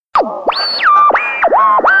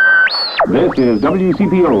This is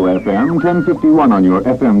WCPO FM 1051 on your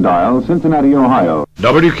FM dial, Cincinnati, Ohio.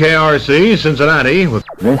 WKRC, Cincinnati.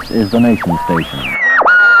 This is the Nation Station.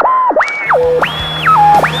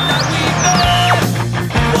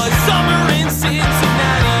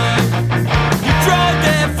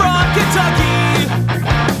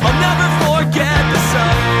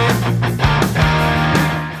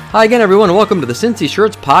 Hi again, everyone, and welcome to the Cincy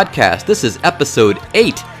Shirts Podcast. This is episode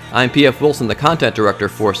 8. I'm P.F. Wilson, the content director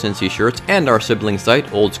for Cincy Shirts and our sibling site,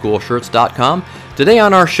 oldschoolshirts.com. Today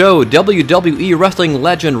on our show, WWE wrestling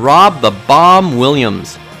legend Rob the Bomb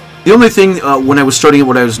Williams. The only thing, when I was starting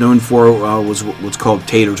what I was known for was what's called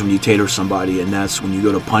taters, when you tater somebody, and that's when you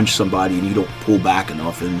go to punch somebody and you don't pull back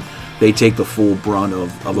enough, and they take the full brunt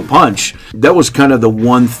of a punch. That was kind of the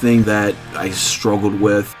one thing that I struggled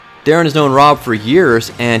with. Darren has known Rob for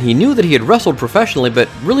years, and he knew that he had wrestled professionally, but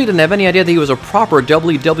really didn't have any idea that he was a proper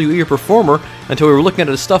WWE performer until we were looking at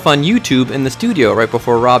his stuff on YouTube in the studio right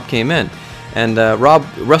before Rob came in. And Rob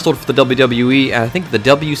wrestled for the WWE, and I think the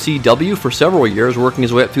WCW for several years, working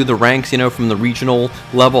his way up through the ranks, from the regional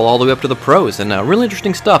level all the way up to the pros, and really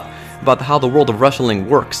interesting stuff about how the world of wrestling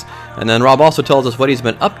works. And then Rob also tells us what he's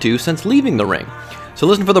been up to since leaving the ring. So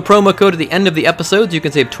listen for the promo code at the end of the episodes. You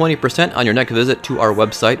can save 20% on your next visit to our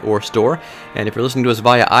website or store. And if you're listening to us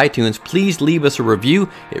via iTunes, please leave us a review.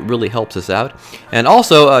 It really helps us out. And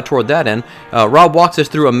also, toward that end, Rob walks us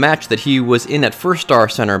through a match that he was in at First Star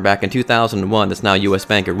Center back in 2001. That's now US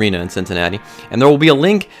Bank Arena in Cincinnati. And there will be a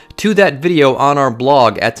link to that video on our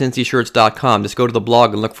blog at cincyshirts.com. Just go to the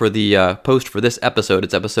blog and look for the post for this episode.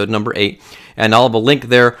 It's episode number 8. And I'll have a link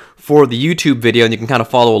there for the YouTube video, and you can kind of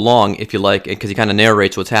follow along if you like, because he kind of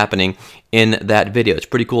narrates what's happening in that video. It's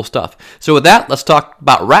pretty cool stuff. So with that, let's talk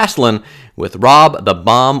about wrestling with Rob the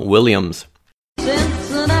Bomb Williams.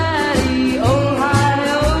 Cincinnati,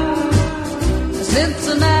 Ohio.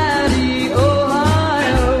 Cincinnati,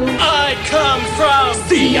 Ohio. I come from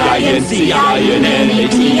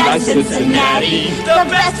C-I-N-C-I-N-N-A-T-I, Cincinnati, the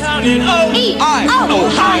best town in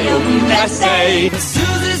Ohio, USA.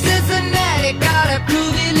 Susie Cincinnati got a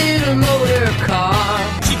groovy little motor car.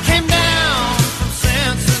 She came down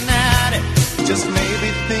from Cincinnati, just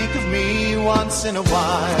maybe think of me once in a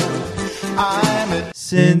while. I'm at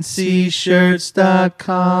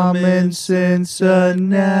CincyShirts.com in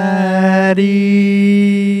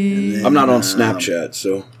Cincinnati. I'm not on Snapchat,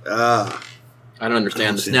 so... I don't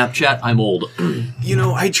understand the Snapchat. I'm old.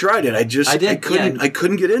 I tried it. I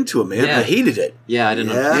couldn't get into it, man. Yeah. I hated it. Yeah, I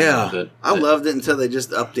didn't understand it. I loved it until they just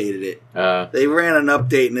updated it. They ran an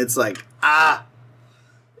update, and it's like, I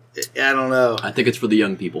don't know. I think it's for the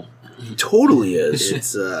young people. It totally is.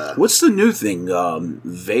 It's What's the new thing?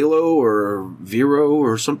 Velo or Vero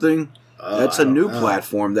or something? That's a new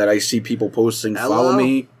platform that I see people posting. Hello? Follow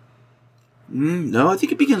me. No, I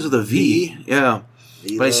think it begins with a V. Yeah.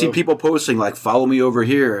 Velo. But I see people posting, like, follow me over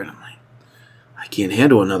here. And I'm like, I can't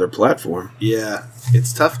handle another platform. Yeah,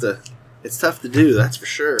 it's tough to do. That's for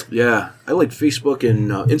sure. Yeah. I like Facebook, and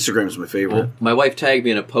Instagram is my favorite. Well, my wife tagged me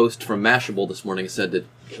in a post from Mashable this morning and said that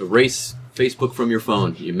erase Facebook from your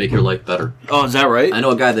phone. You make your life better. Oh, is that right? I know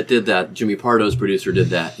a guy that did that. Jimmy Pardo's producer did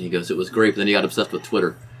that. He goes, it was great, but then he got obsessed with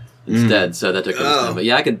Twitter instead, so that took his time. But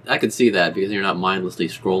yeah, I could see that because you're not mindlessly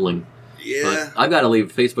scrolling. Yeah. But I've got to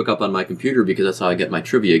leave Facebook up on my computer because that's how I get my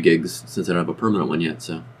trivia gigs since I don't have a permanent one yet.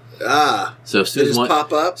 So as soon as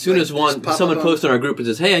pop up. As soon as someone posts on our group and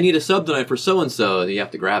says, "Hey, I need a sub tonight for so and so," you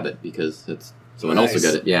have to grab it because it's someone else will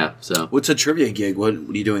get it. Yeah. So what's a trivia gig? What are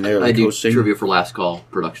you doing there? Like I do hosting? trivia for Last Call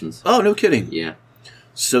Productions. Oh, no kidding. Yeah.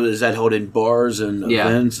 So is that held in bars and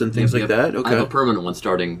events and things like that? Okay. I have a permanent one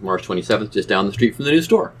starting March 27th, just down the street from the new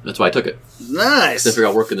store. That's why I took it. Nice. So I figure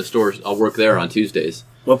I'll work in the stores. I'll work there on Tuesdays.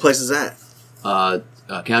 What place is that?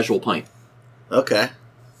 Casual Pint. Okay.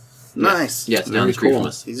 Nice. Yeah, it's down the street from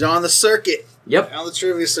us. He's on the circuit. Yep. On the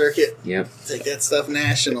trivia circuit. Yep. Take that stuff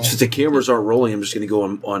national. Since the cameras aren't rolling, I'm just going to go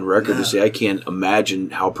on record to say I can't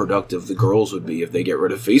imagine how productive the girls would be if they get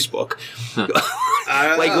rid of Facebook.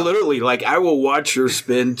 Like, literally, like, I will watch her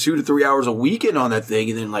spend 2 to 3 hours a weekend on that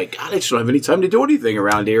thing, and then, like, God, I just don't have any time to do anything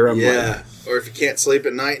around here. I'm like, or if you can't sleep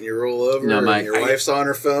at night and you roll over and your wife's on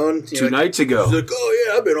her phone. 2 nights ago. She's like, oh,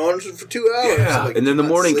 yeah, I've been on for 2 hours. Yeah, like, and then in the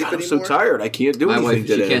morning, sleep God, I'm anymore? so tired. I can't do anything My wife,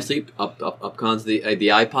 today. she can't sleep. Up cons the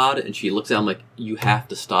iPod, and she looks at him like, you have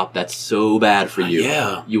to stop. That's so bad for you.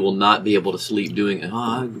 Yeah. You will not be able to sleep doing it.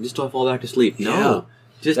 I just don't fall back to sleep. No. Yeah.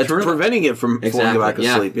 Just That's turn preventing it from falling back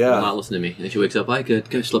asleep. Yeah. Will not listen to me. And then she wakes up, I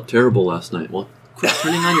slept terrible last night. Well, quit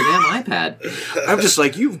turning on your damn iPad. I'm just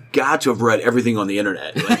like, you've got to have read everything on the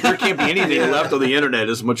internet. Like, there can't be anything left on the internet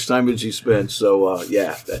as much time as you spent. So,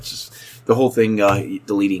 yeah, that's just the whole thing,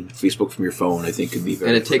 deleting Facebook from your phone, I think could be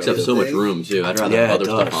very. And it takes up so much room too. I'd rather have other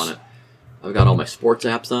stuff on it. I've got all my sports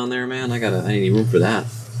apps on there, man. I need room for that.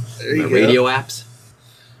 There you my go. Radio apps.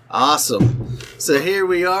 Awesome. So here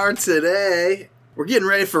we are today. We're getting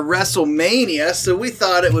ready for WrestleMania, so we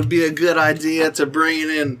thought it would be a good idea to bring in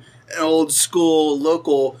an old school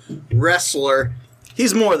local wrestler.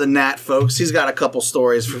 He's more than that, folks. He's got a couple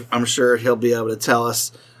stories I'm sure he'll be able to tell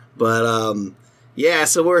us. But, yeah,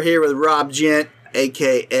 so we're here with Rob Gent,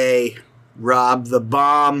 a.k.a. Rob the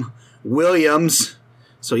Bomb Williams.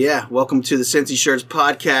 So, yeah, welcome to the Cincy Shirts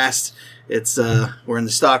podcast. It's we're in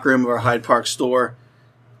the stock room of our Hyde Park store.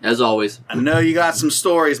 As always. I know you got some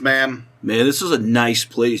stories, man. Man, this is a nice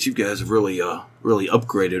place. You guys have really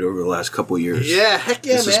upgraded over the last couple of years. Yeah, heck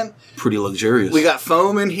yeah, this man. Is pretty luxurious. We got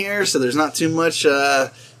foam in here, so there's not too much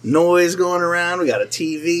noise going around. We got a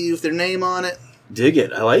TV with their name on it. Dig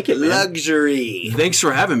it. I like it, man. Luxury. Thanks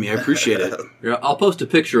for having me. I appreciate it. Yeah, I'll post a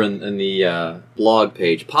picture in the blog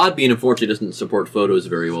page. Podbean, unfortunately, doesn't support photos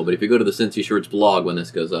very well, but if you go to the Cincy Shirts blog when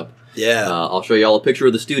this goes up, I'll show you all a picture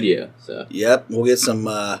of the studio. So. Yep, we'll get some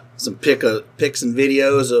pics and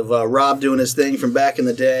videos of Rob doing his thing from back in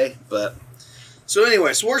the day. But so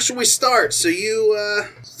anyway, so where should we start? So you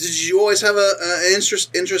did you always have an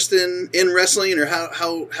interest in wrestling, or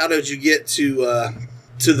how did you get to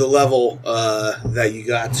the level that you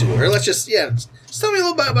got to? Or just tell me a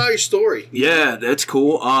little bit about your story. Yeah, that's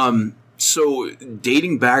cool. So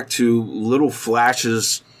dating back to little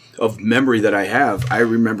flashes of memory that I have, I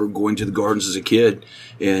remember going to the Gardens as a kid,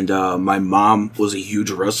 and my mom was a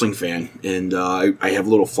huge wrestling fan, and I have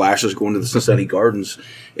little flashes going to the Cincinnati Gardens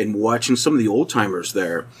and watching some of the old timers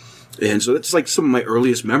there. And so that's like some of my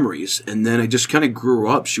earliest memories. And then I just kind of grew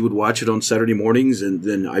up. She would watch it on Saturday mornings, and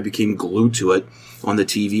then I became glued to it on the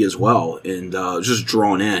TV as well, and just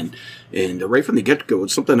drawn in. And right from the get-go,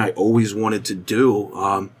 it's something I always wanted to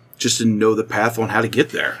do, just to know the path on how to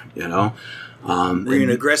get there, you know? Were you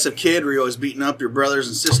an aggressive kid? Were you always beating up your brothers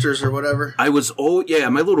and sisters or whatever? I was,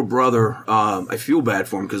 my little brother, I feel bad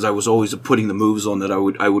for him because I was always putting the moves on that I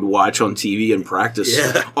would watch on TV and practice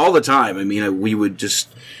all the time. I mean, we would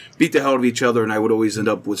just beat the hell out of each other, and I would always end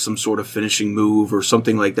up with some sort of finishing move or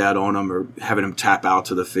something like that on him, or having him tap out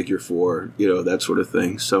to the figure four, that sort of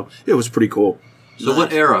thing. So it was pretty cool. So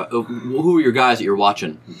what era? Who were your guys that you're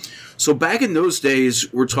watching? So back in those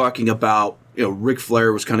days, we're talking about, Ric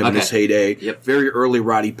Flair was kind of in his heyday. Yep. Very early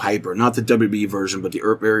Roddy Piper, not the WWE version, but the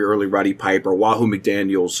very early Roddy Piper, Wahoo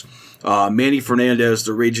McDaniels, Manny Fernandez,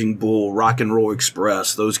 the Raging Bull, Rock and Roll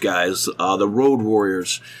Express, those guys, the Road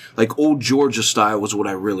Warriors, like old Georgia style was what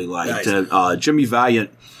I really liked. Nice. Jimmy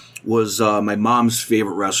Valiant was my mom's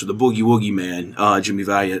favorite wrestler, the Boogie Woogie Man, Jimmy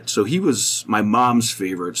Valiant. So he was my mom's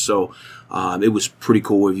favorite. So it was pretty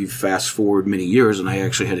cool if you fast forward many years, and I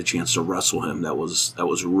actually had a chance to wrestle him. That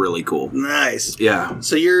was really cool. Nice. Yeah.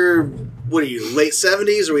 So you're, what are you, late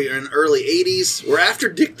 70s or you're in early 80s? We're after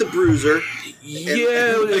Dick the Bruiser.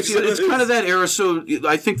 It's kind of that era. So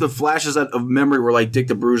I think the flashes of memory were like Dick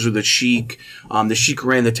the Bruiser, the Sheik. The Sheik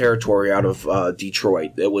ran the territory out of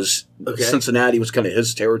Detroit. It was Cincinnati was kind of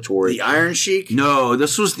his territory. The Iron Sheik? No,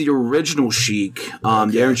 this was the original Sheik.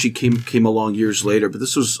 The Iron Sheik came along years later, but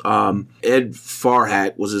this was Ed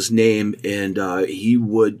Farhat was his name, and he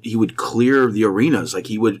would clear the arenas. Like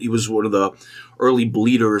he was one of the early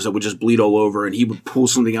bleeders that would just bleed all over, and he would pull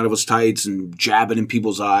something out of his tights and jab it in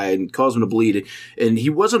people's eye and cause them to bleed. And he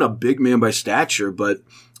wasn't a big man by stature, but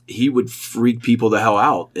he would freak people the hell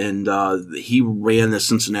out. And he ran the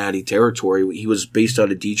Cincinnati territory. He was based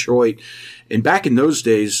out of Detroit. And back in those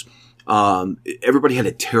days, everybody had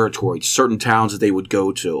a territory, certain towns that they would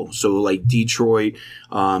go to. So like Detroit,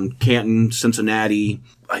 Canton, Cincinnati,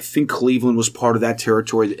 I think Cleveland was part of that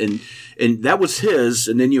territory, and that was his.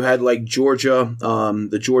 And then you had like Georgia,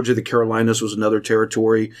 the Carolinas was another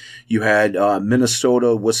territory. You had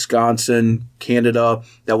Minnesota, Wisconsin, Canada.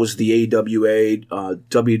 That was the AWA.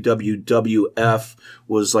 WWF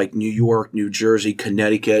was like New York, New Jersey,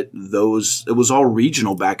 Connecticut. It was all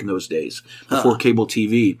regional back in those days before cable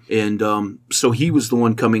TV. And so he was the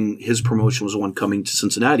one coming. His promotion was the one coming to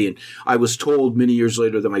Cincinnati. And I was told many years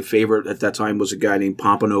later that my favorite at that time was a guy named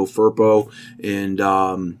Pompano Firpo and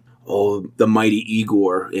the Mighty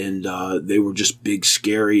Igor, and they were just big,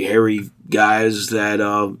 scary, hairy guys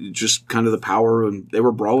that just kind of the power, and they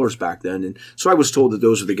were brawlers back then. And so I was told that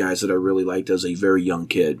those are the guys that I really liked as a very young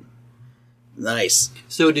kid. Nice.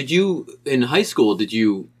 So in high school, did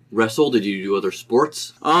you wrestle? Did you do other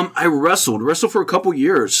sports? I wrestled for a couple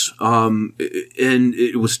years, and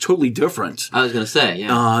it was totally different. I was going to say,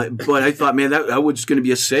 yeah. But I thought, man, that was going to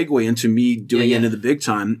be a segue into me doing into the big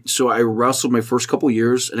time. So I wrestled my first couple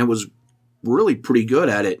years, and it was really pretty good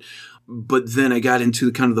at it. But then I got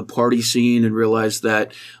into kind of the party scene and realized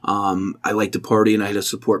that I like to party and I had to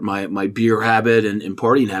support my beer habit and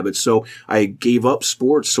partying habits. So I gave up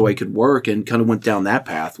sports so I could work and kind of went down that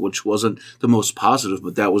path, which wasn't the most positive,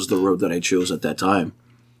 but that was the road that I chose at that time.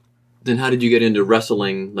 Then how did you get into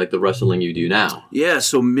wrestling, like the wrestling you do now? Yeah,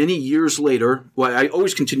 so many years later, well, I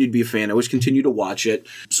always continued to be a fan. I always continued to watch it.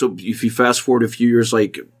 So if you fast forward a few years,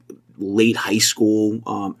 like late high school,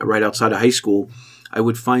 right outside of high school, I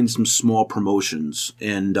would find some small promotions,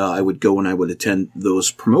 and I would go and I would attend those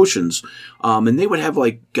promotions. And they would have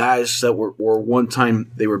like guys that were one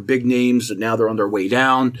time, they were big names, and now they're on their way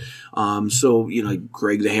down. So,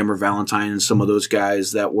 Greg the Hammer Valentine and some of those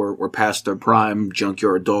guys that were past their prime,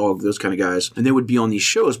 Junkyard Dog, those kind of guys. And they would be on these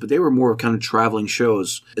shows, but they were more kind of traveling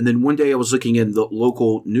shows. And then one day I was looking in the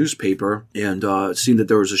local newspaper and seeing that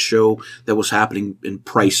there was a show that was happening in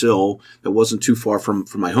Price Hill that wasn't too far from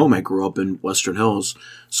my home. I grew up in Western Hills.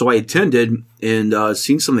 So I attended and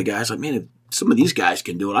seen some of the guys, like, man, if some of these guys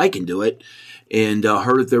can do it, I can do it. And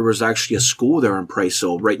heard that there was actually a school there in Price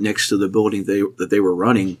Hill right next to the building that they were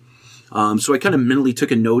running. So I kind of mentally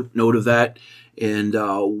took a note of that. And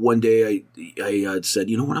one day I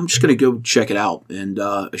said, you know what, I'm just going to go check it out. And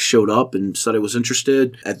I showed up and said I was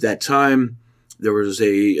interested. At that time, there was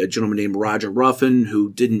a gentleman named Roger Ruffin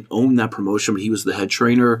who didn't own that promotion, but he was the head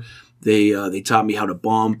trainer. They taught me how to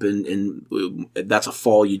bump, and that's a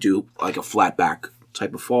fall you do, like a flat back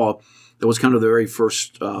type of fall. That was kind of the very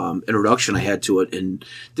first introduction I had to it, and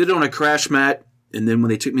did it on a crash mat. And then when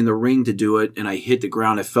they took me in the ring to do it and I hit the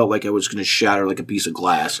ground, I felt like I was going to shatter like a piece of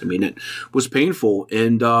glass. I mean, it was painful,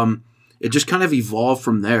 and it just kind of evolved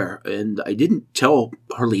from there. And I didn't tell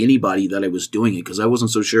hardly anybody that I was doing it because I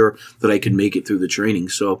wasn't so sure that I could make it through the training.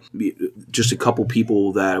 So just a couple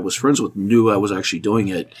people that I was friends with knew I was actually doing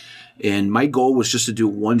it. And my goal was just to do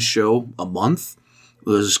one show a month. It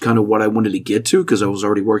was kind of what I wanted to get to because I was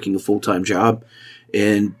already working a full-time job.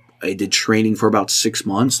 And I did training for about 6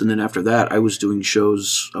 months. And then after that, I was doing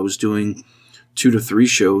shows. I was doing 2 to 3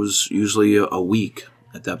 shows, usually a week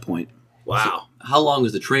at that point. Wow. So how long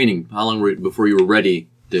was the training? How long before you were ready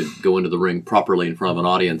to go into the ring properly in front of an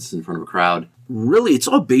audience, in front of a crowd? Really, it's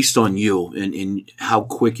all based on you and how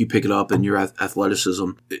quick you pick it up and your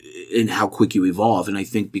athleticism and how quick you evolve. And I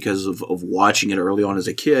think because of watching it early on as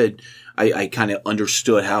a kid, I kind of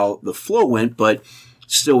understood how the flow went, but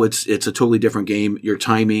still it's a totally different game. Your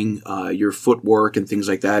timing, your footwork and things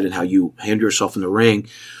like that, and how you handle yourself in the ring.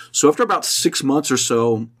 So after about 6 months or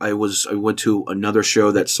so, I went to another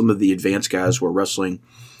show that some of the advanced guys were wrestling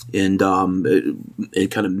in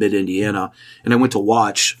kind of mid-Indiana, and I went to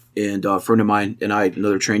watch. And a friend of mine and I,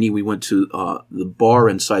 another trainee, we went to the bar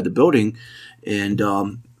inside the building, and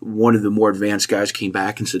one of the more advanced guys came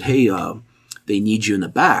back and said, "Hey, they need you in the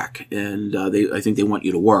back, and I think they want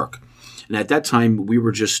you to work." And at that time, we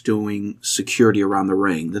were just doing security around the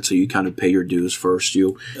ring. That's how you kind of pay your dues first.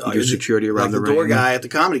 You do security around like the door ring. guy at the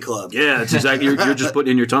comedy club. Yeah, that's exactly. You're just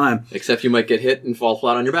putting in your time. Except you might get hit and fall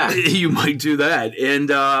flat on your back. You might do that.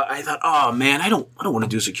 And I thought, oh man, I don't want to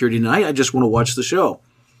do security tonight. I just want to watch the show.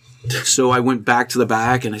 So I went back to the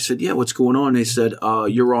back and I said, yeah, what's going on? And they said,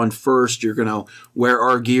 you're on first. You're going to wear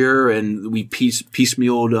our gear. And we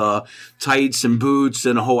piecemealed tights and boots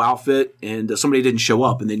and a whole outfit. And somebody didn't show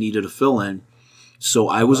up and they needed a fill-in. So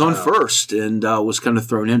I was on first and was kind of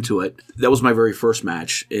thrown into it. That was my very first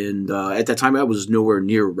match. And at that time, I was nowhere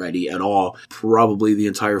near ready at all. Probably the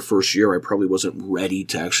entire first year, I probably wasn't ready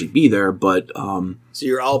to actually be there. But so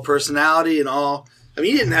you're all personality and all... I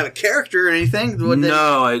mean, you didn't have a character or anything.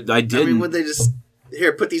 No, I didn't. I mean, would they just,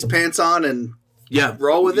 here, put these pants on and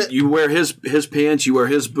roll with it? You wear his pants, you wear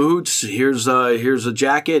his boots, here's a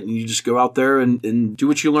jacket, and you just go out there and do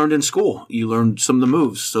what you learned in school. You learned some of the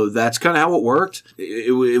moves. So that's kind of how it worked.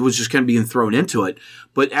 It was just kind of being thrown into it.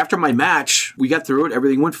 But after my match, we got through it.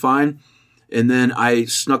 Everything went fine. And then I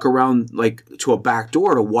snuck around like to a back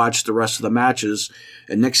door to watch the rest of the matches.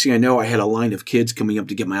 And next thing I know, I had a line of kids coming up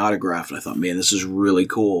to get my autograph. And I thought, man, this is really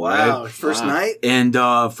cool. Wow. First night? And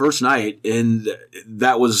first night. And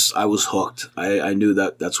I was hooked. I knew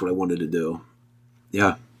that's what I wanted to do.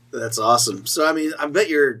 Yeah. That's awesome. So, I mean, I bet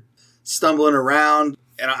you're stumbling around.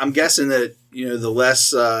 And I'm guessing that, the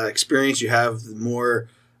less experience you have, the more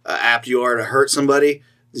apt you are to hurt somebody.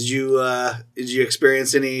 Did you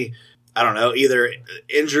experience any... I don't know, either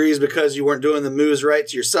injuries because you weren't doing the moves right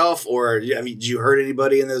to yourself, or did you hurt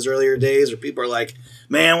anybody in those earlier days, or people are like,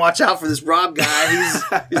 man, watch out for this Rob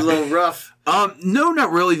guy. He's a little rough. No,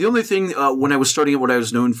 not really. The only thing when I was starting, what I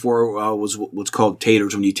was known for was what's called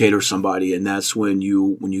taters. When you tater somebody, and that's when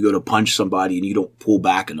you go to punch somebody and you don't pull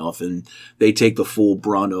back enough, and they take the full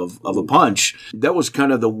brunt of a punch. That was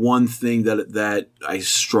kind of the one thing that I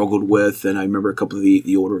struggled with, and I remember a couple of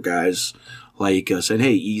the older guys saying,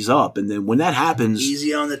 "Hey, ease up." And then when that happens,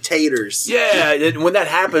 easy on the taters. Yeah, and when that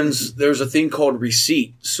happens, there's a thing called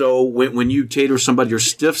receipt. So when you tater somebody or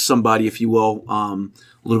stiff somebody, if you will, a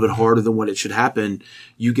little bit harder than what it should happen,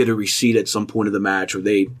 you get a receipt at some point of the match, or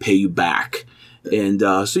they pay you back. And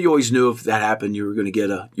so you always knew if that happened, you were going to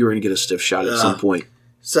get a stiff shot at some point.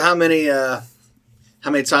 So how many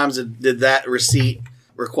times did that receipt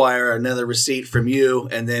require another receipt from you,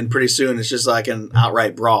 and then pretty soon it's just like an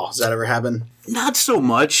outright brawl? Does that ever happen? Not so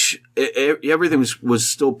much. Everything was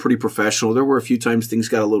still pretty professional. There were a few times things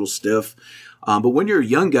got a little stiff, but when you're a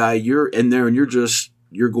young guy, you're in there and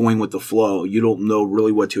you're going with the flow. You don't know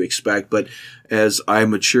really what to expect. But as I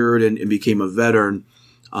matured and became a veteran,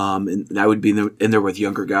 and I would be in there with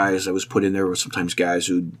younger guys, I was put in there with sometimes guys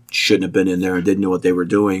who shouldn't have been in there and didn't know what they were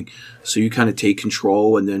doing. So you kind of take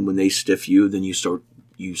control, and then when they stiff you, then you start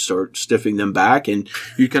stiffing them back, and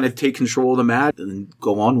you kind of take control of the match and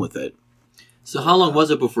go on with it. So how long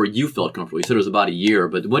was it before you felt comfortable? You said it was about a year,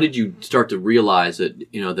 but when did you start to realize that,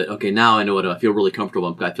 that, okay, now I know it, I feel really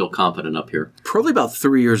comfortable, I feel confident up here? Probably about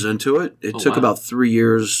 3 years into it. It took about 3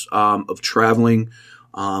 years of traveling,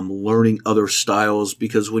 learning other styles,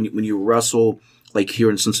 because when you wrestle, like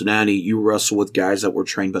here in Cincinnati, you wrestle with guys that were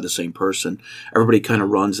trained by the same person. Everybody kind of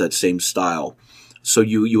runs that same style. So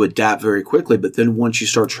you adapt very quickly, but then once you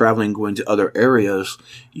start traveling, going to other areas,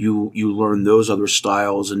 you learn those other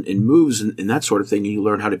styles and moves and that sort of thing, and you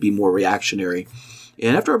learn how to be more reactionary.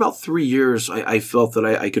 And after about 3 years, I felt that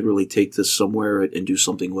I could really take this somewhere and do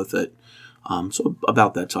something with it. So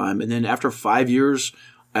about that time. And then after 5 years,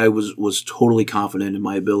 I was totally confident in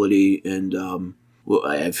my ability, and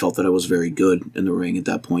I felt that I was very good in the ring at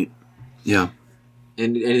that point. Yeah.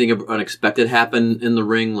 And anything unexpected happen in the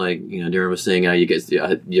ring? Like, Darren was saying,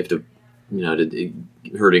 you have to,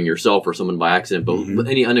 hurting yourself or someone by accident. But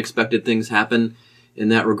any unexpected things happen in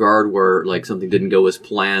that regard, where like something didn't go as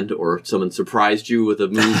planned, or someone surprised you with a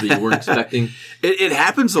move that you weren't expecting? It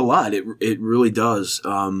happens a lot. It really does.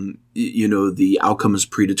 The outcome is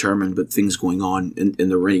predetermined, but things going on in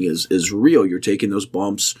the ring is real. You're taking those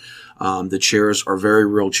bumps. The chairs are very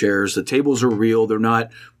real chairs. The tables are real. They're not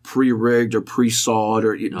pre-rigged or pre-sawed,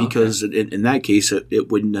 because in that case, it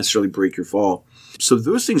wouldn't necessarily break your fall. So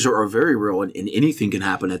those things are very real, and anything can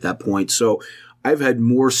happen at that point. So I've had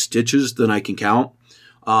more stitches than I can count.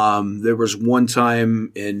 There was one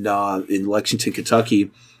time in Lexington, Kentucky,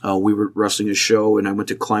 we were wrestling a show, and I went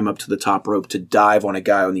to climb up to the top rope to dive on a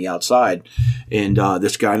guy on the outside. And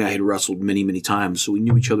this guy and I had wrestled many, many times, so we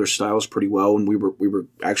knew each other's styles pretty well, and we were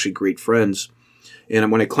actually great friends. And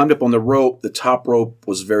when I climbed up on the rope, the top rope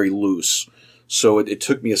was very loose, so it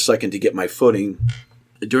took me a second to get my footing.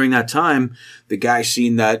 During that time, the guy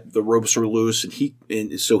seen that the ropes were loose,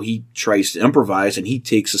 and so he tries to improvise, and he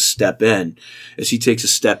takes a step in. As he takes a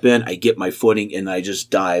step in, I get my footing, and I just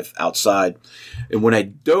dive outside. And when I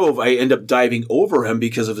dove, I end up diving over him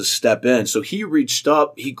because of his step in. So he reached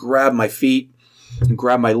up, he grabbed my feet and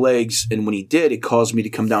grabbed my legs, and when he did, it caused me to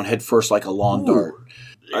come down head first like a lawn dart.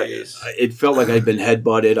 It felt like I'd been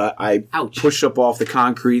headbutted. I pushed up off the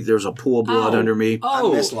concrete. There's a pool of blood under me. I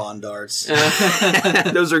miss lawn darts.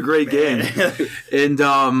 Those are great games. And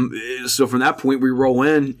so from that point, we roll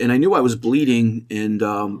in, and I knew I was bleeding, and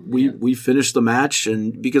we finished the match.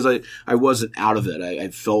 And because I wasn't out of it, I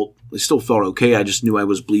still felt okay. I just knew I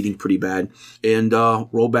was bleeding pretty bad. And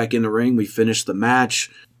rolled back in the ring. We finished the match.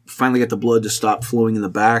 Finally got the blood to stop flowing in the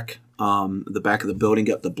back of the building.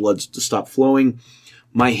 Got the blood to stop flowing.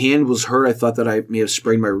 My hand was hurt. I thought that I may have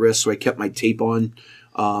sprained my wrist, so I kept my tape on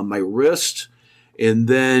my wrist. And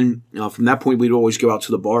then from that point, we'd always go out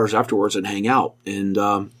to the bars afterwards and hang out. And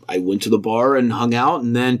I went to the bar and hung out.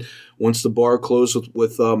 And then once the bar closed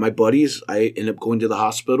with my buddies, I ended up going to the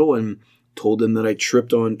hospital and told them that I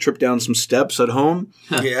tripped down some steps at home.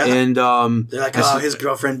 Yeah. And they're like, his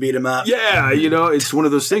girlfriend beat him up. Yeah, it's one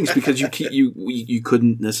of those things, because you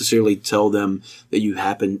couldn't necessarily tell them that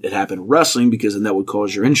it happened wrestling, because then that would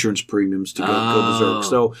cause your insurance premiums to go berserk.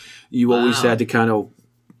 So you always had to kind of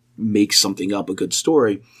make something up, a good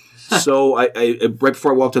story. So I right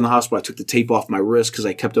before I walked in the hospital, I took the tape off my wrist, because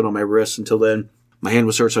I kept it on my wrist until then. My hand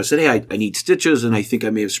was hurt, so I said, hey, I need stitches, and I think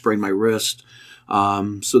I may have sprained my wrist.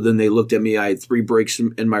 So then they looked at me. I had 3 breaks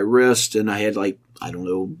in my wrist, and I had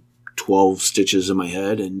 12 stitches in my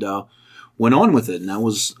head. And went on with it, and that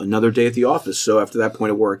was another day at the office. So after that point,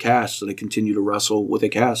 I wore a cast, and I continued to wrestle with a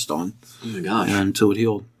cast on. Oh my gosh! Until it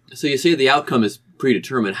healed. So you say the outcome is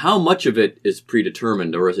predetermined. How much of it is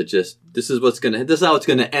predetermined, or is it just this is how it's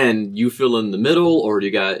gonna end? You fill in the middle, or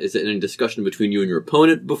is it any discussion between you and your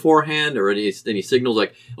opponent beforehand, or any signals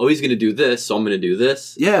like, oh, he's gonna do this, so I'm gonna do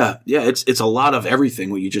this? Yeah, it's a lot of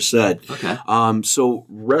everything what you just said. Okay. So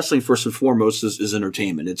wrestling first and foremost is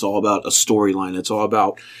entertainment. It's all about a storyline. It's all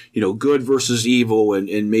about good versus evil,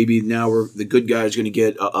 and maybe now the good guy is going to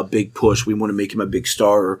get a big push. We want to make him a big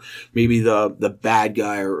star, or maybe the bad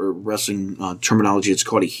guy, or wrestling terminology, it's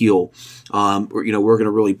called a heel. We're going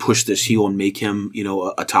to really push this heel and make him,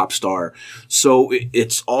 a top star. So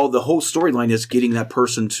it's all, the whole storyline is getting that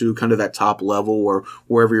person to kind of that top level or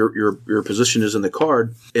wherever your position is in the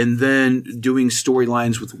card, and then doing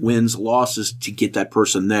storylines with wins, losses to get that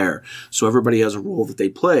person there. So everybody has a role that they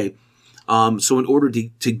play. So in order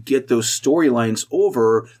to get those storylines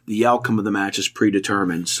over, the outcome of the match is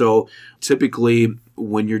predetermined. So typically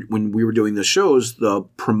when we were doing the shows, the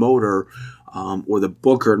promoter or the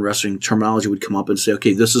booker in wrestling terminology would come up and say,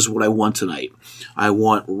 okay, this is what I want tonight. I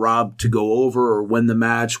want Rob to go over or win the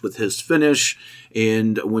match with his finish,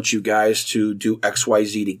 and I want you guys to do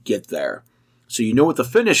XYZ to get there. So you know what the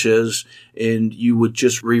finish is, and you would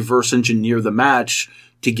just reverse engineer the match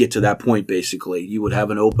to get to that point, basically. You would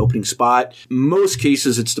have an opening spot. Most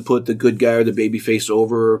cases, it's to put the good guy or the babyface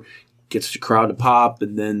over, gets the crowd to pop,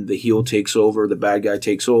 and then the heel takes over, the bad guy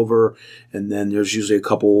takes over, and then there's usually a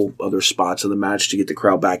couple other spots in the match to get the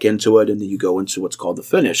crowd back into it, and then you go into what's called the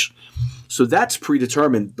finish. So that's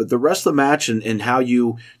predetermined, but the rest of the match and how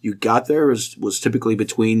you got there was typically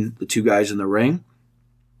between the two guys in the ring.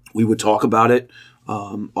 We would talk about it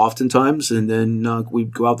oftentimes, and then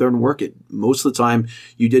we'd go out there and work it. Most of the time,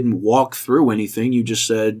 you didn't walk through anything. You just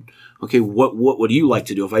said, okay, what do you like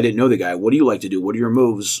to do? If I didn't know the guy, what do you like to do? What are your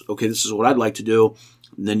moves? Okay, this is what I'd like to do.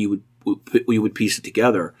 And then you would piece it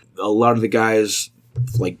together. A lot of the guys,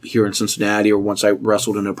 like here in Cincinnati, or once I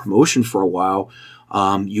wrestled in a promotion for a while,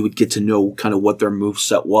 you would get to know kind of what their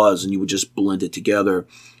moveset was, and you would just blend it together.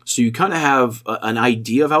 So you kind of have an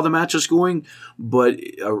idea of how the match is going, but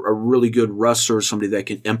a really good wrestler is somebody that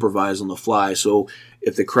can improvise on the fly. So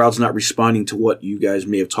if the crowd's not responding to what you guys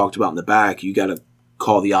may have talked about in the back, you got to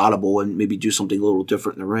call the audible and maybe do something a little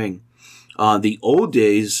different in the ring. The old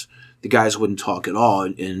days, the guys wouldn't talk at all,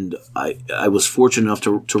 and I was fortunate enough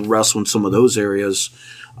to wrestle in some of those areas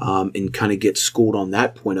and kind of get schooled on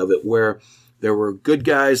that point of it, where there were good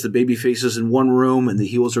guys, the baby faces in one room, and the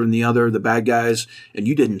heels are in the other, the bad guys, and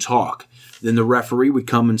you didn't talk. Then the referee would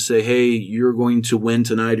come and say, hey, you're going to win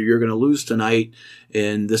tonight or you're going to lose tonight,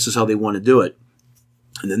 and this is how they want to do it.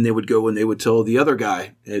 And then they would go and they would tell the other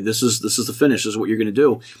guy, hey, this is the finish, this is what you're going to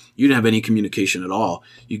do. You didn't have any communication at all.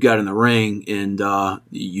 You got in the ring, and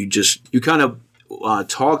you kind of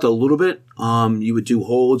talked a little bit. You would do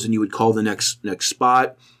holds, and you would call the next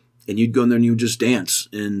spot. And you'd go in there and you would just dance.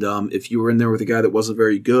 And if you were in there with a guy that wasn't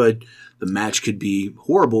very good, the match could be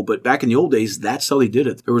horrible. But back in the old days, that's how they did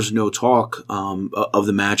it. There was no talk of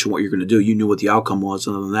the match and what you're going to do. You knew what the outcome was.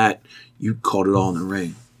 And other than that, you called it all in the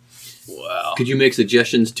ring. Wow. Could you make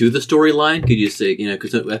suggestions to the storyline? Could you say,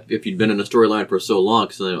 because if you'd been in a storyline for so long,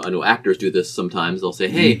 because I know actors do this sometimes, they'll say,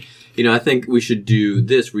 hey, I think we should do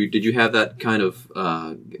this. Did you have that kind of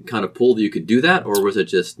pull that you could do that? Or was it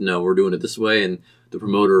just, no, we're doing it this way, and what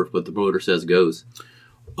the promoter says goes?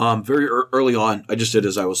 Very early on, I just did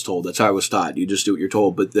as I was told. That's how I was taught. You just do what you're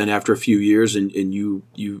told. But then after a few years and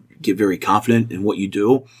you get very confident in what you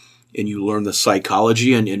do, and you learn the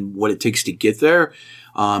psychology and what it takes to get there.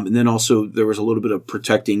 And then also there was a little bit of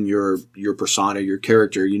protecting your persona, your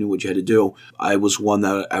character. You knew what you had to do. I was one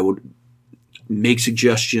that I would make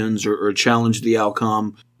suggestions or challenge the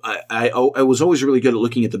outcome. I was always really good at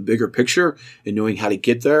looking at the bigger picture and knowing how to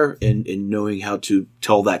get there and knowing how to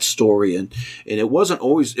tell that story. And it wasn't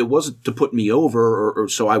to put me over or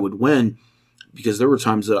so I would win, because there were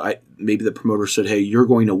times that maybe the promoter said, hey, you're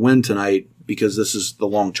going to win tonight because this is the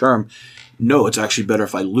long term. No, it's actually better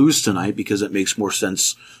if I lose tonight because it makes more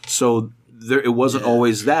sense. So it wasn't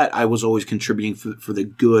always that. I was always contributing for the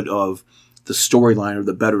good of the storyline or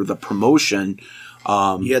the better the promotion.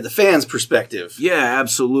 You had the fans' perspective. Yeah,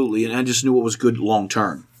 absolutely. And I just knew what was good long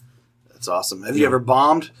term. That's awesome. Have you ever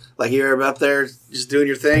bombed? Like you're up there just doing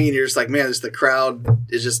your thing and you're just like, man, the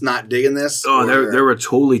crowd is just not digging this? Oh, there were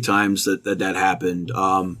totally times that happened.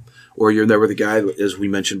 or you're never the guy, as we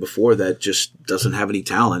mentioned before, that just doesn't have any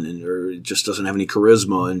talent or just doesn't have any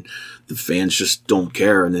charisma, and the fans just don't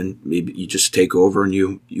care. And then maybe you just take over and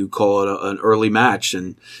you call it an early match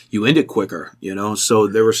and you end it quicker, So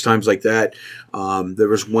there was times like that. There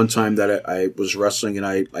was one time that I was wrestling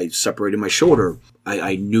and I separated my shoulder.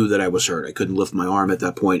 I knew that I was hurt. I couldn't lift my arm at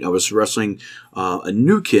that point. I was wrestling a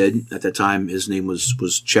new kid at that time. His name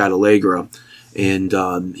was Chad Allegra. And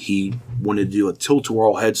he wanted to do a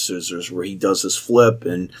tilt-a-whirl head scissors where he does this flip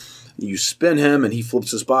and you spin him and he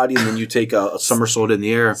flips his body and then you take a somersault in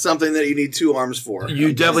the air. Something that you need 2 arms for.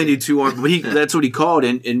 You definitely need 2 arms. But that's what he called.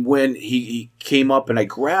 And when he came up and I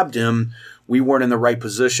grabbed him, we weren't in the right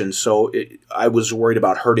position. So I was worried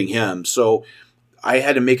about hurting him. So I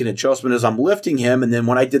had to make an adjustment as I'm lifting him. And then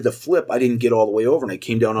when I did the flip, I didn't get all the way over and I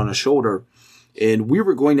came down on his shoulder. And we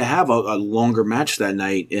were going to have a longer match that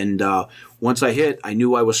night. And once I hit, I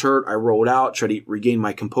knew I was hurt. I rolled out, tried to regain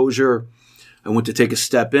my composure. I went to take a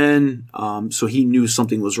step in. So he knew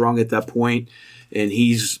something was wrong at that point. And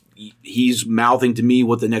he's mouthing to me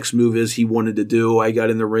what the next move is he wanted to do. I got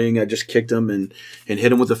in the ring. I just kicked him and hit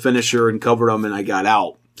him with a finisher and covered him, and I got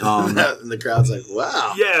out. And the crowd's like,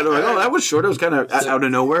 wow. Yeah, they're like, oh, that was short. It was kind of out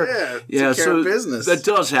of nowhere. Yeah, so business. That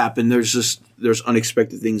does happen. There's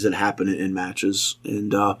unexpected things that happen in matches.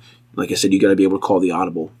 And like I said, you got to be able to call the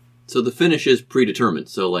audible. So the finish is predetermined.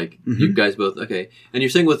 So you guys both, okay. And you're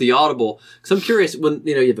saying with the audible, because I'm curious, when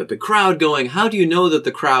you have a big crowd going, how do you know that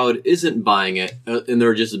the crowd isn't buying it and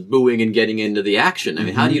they're just booing and getting into the action? I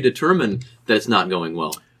mean, how do you determine that it's not going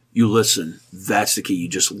well? You listen. That's the key. You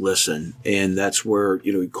just listen. And that's where,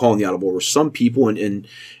 you're calling the audible. Where some people and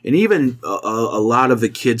even a lot of the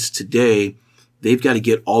kids today, they've got to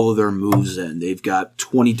get all of their moves in. They've got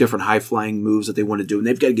 20 different high-flying moves that they want to do, and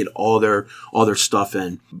they've got to get all their stuff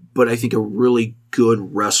in. But I think a really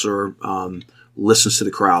good wrestler listens to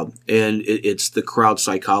the crowd, and it's the crowd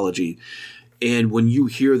psychology. And when you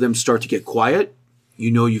hear them start to get quiet,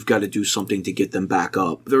 you've got to do something to get them back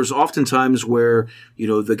up. There's often times where,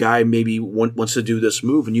 the guy maybe wants to do this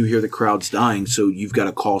move and you hear the crowd's dying, so you've got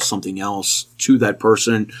to call something else to that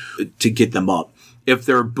person to get them up. If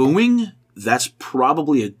they're booing, that's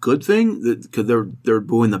probably a good thing because they're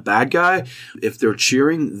booing the bad guy. If they're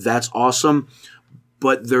cheering, that's awesome.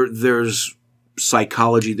 But there's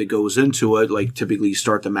psychology that goes into it. Like typically you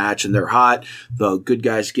start the match and they're hot, the good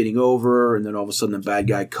guy's getting over, and then all of a sudden the bad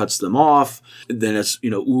guy cuts them off. And then it's,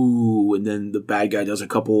 ooh, and then the bad guy does a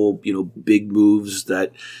couple, big moves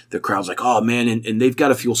that the crowd's like, oh man, and they've got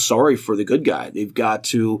to feel sorry for the good guy. They've got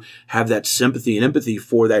to have that sympathy and empathy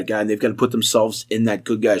for that guy, and they've got to put themselves in that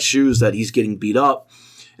good guy's shoes that he's getting beat up.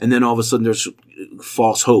 And then all of a sudden there's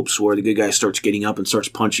false hopes where the good guy starts getting up and starts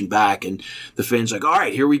punching back, and the fan's like, all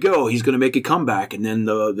right, here we go. He's going to make a comeback. And then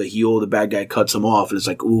the heel, the bad guy, cuts him off. And it's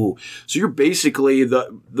like, ooh. So you're basically, the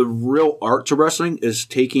real art to wrestling is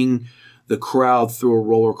taking the crowd through a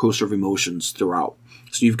roller coaster of emotions throughout.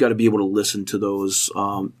 So you've got to be able to listen to those,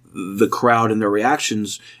 the crowd and their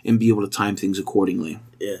reactions, and be able to time things accordingly.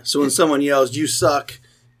 Yeah. So when someone yells, you suck,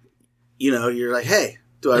 you're like, hey,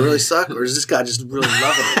 do I really suck, or is this guy just really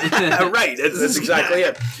loving it? Right, that's exactly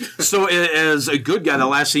it. So as a good guy, the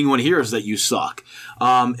last thing you want to hear is that you suck.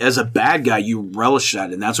 As a bad guy, you relish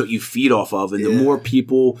that, and that's what you feed off of. And the more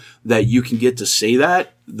people that you can get to say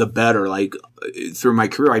that, the better. Like, through my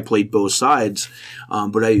career, I played both sides,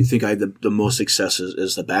 but I think I had the most success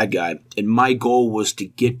as the bad guy. And my goal was to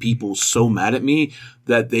get people so mad at me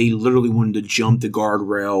that they literally wanted to jump the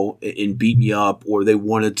guardrail and beat me up, or they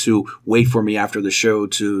wanted to wait for me after the show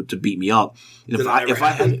to beat me up. And if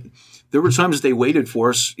I had, there were times they waited for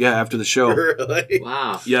us, after the show. Really?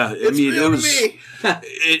 Wow. Yeah, it was.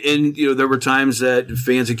 And there were times that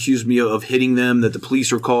fans accused me of hitting them, that the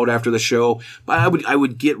police were called after the show. But I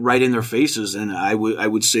would get right in their faces, and I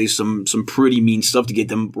would say some pretty mean stuff to get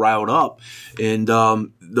them riled up. And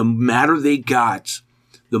the madder they got,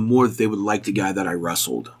 the more that they would like the guy that I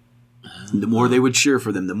wrestled. The more they would cheer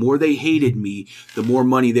for them. The more they hated me, the more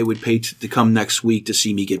money they would pay to come next week to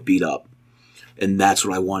see me get beat up. And that's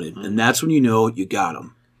what I wanted. And that's when you got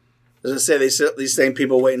them. Does it say these same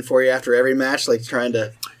people waiting for you after every match, like trying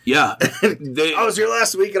to... Yeah. I was here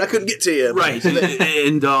last week and I couldn't get to you. Right.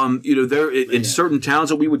 And, there in certain towns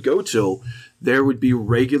that we would go to, there would be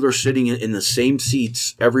regular sitting in the same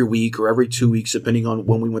seats every week or every 2 weeks, depending on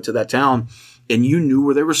when we went to that town. And you knew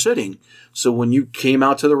where they were sitting. So when you came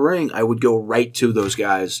out to the ring, I would go right to those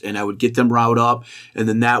guys and I would get them riled up. And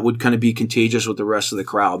then that would kind of be contagious with the rest of the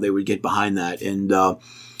crowd. They would get behind that. And,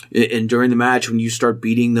 And during the match, when you start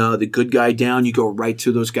beating the good guy down, you go right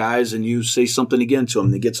to those guys and you say something again to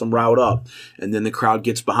them. They get them riled up, and then the crowd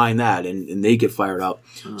gets behind that, and they get fired up.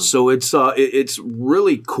 Oh. So it's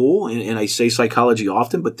really cool, and I say psychology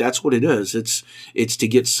often, but that's what it is. It's to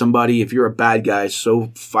get somebody, if you're a bad guy,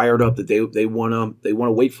 so fired up that they wanna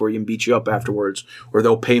wait for you and beat you up afterwards, or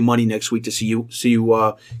they'll pay money next week to see you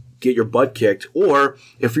get your butt kicked. Or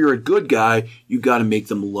if you're a good guy, you got to make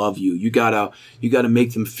them love you. You gotta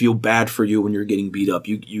make them feel bad for you when you're getting beat up.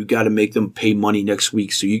 You got to make them pay money next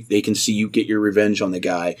week so they can see you get your revenge on the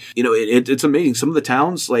guy. You know, it's amazing. Some of the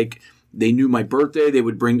towns, like, they knew my birthday. They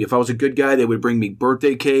would bring, if I was a good guy, they would bring me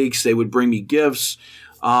birthday cakes. They would bring me gifts.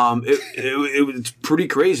 It's pretty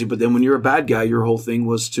crazy. But then when you're a bad guy, your whole thing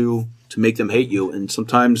was to make them hate you. And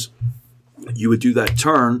sometimes you would do that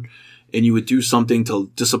turn, and you would do something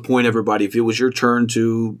to disappoint everybody. If it was your turn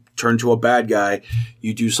to turn to a bad guy,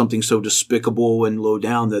 you do something so despicable and low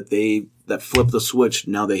down that flip the switch.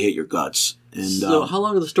 Now they hate your guts. And so how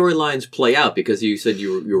long do the storylines play out? Because you said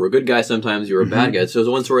you were a good guy sometimes, you were a bad guy.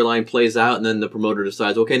 So one storyline plays out, and then the promoter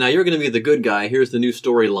decides, okay, now you're going to be the good guy. Here's the new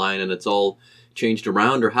storyline, and it's all changed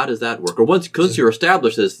around. Or how does that work? Or once you're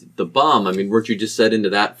established as the bomb, I mean, weren't you just set into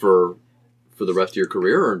that for the rest of your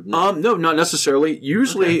career? Or no? No, not necessarily.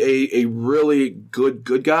 Usually a really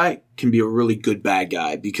good guy can be a really good bad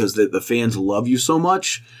guy, because the fans love you so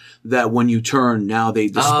much that when you turn, now they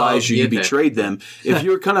despise you. You betrayed them. If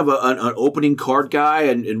you're kind of an opening card guy,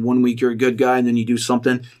 and 1 week you're a good guy and then you do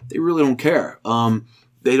something, they really don't care.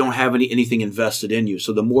 They don't have anything invested in you.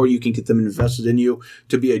 So the more you can get them invested in you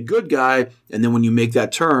to be a good guy, and then when you make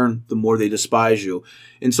that turn, the more they despise you.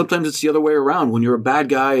 And sometimes it's the other way around. When you're a bad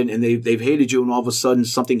guy and they've hated you, and all of a sudden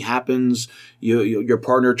something happens, your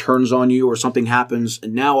partner turns on you or something happens,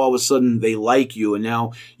 and now all of a sudden they like you, and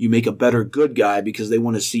now you make a better good guy because they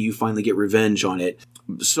want to see you finally get revenge on it.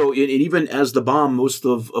 So even as the bomb, most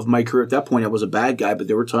of my career at that point, I was a bad guy, but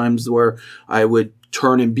there were times where I would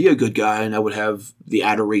turn and be a good guy, and I would have the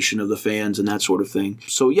adoration of the fans and that sort of thing.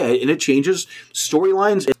 So yeah, and it changes.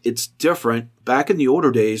 Storylines, it's different. Back in the older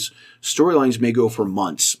days, storylines may go for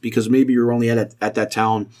months, because maybe you're only at that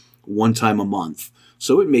town one time a month.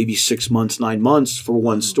 So it may be 6 months, 9 months for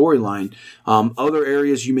one storyline. Other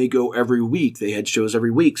areas you may go every week. They had shows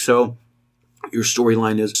every week. So your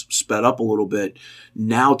storyline is sped up a little bit.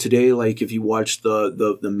 Now today, like if you watch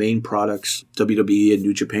the main products, WWE and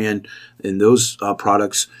New Japan and those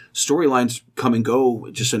products, storylines come and go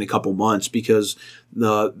just in a couple months, because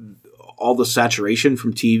all the saturation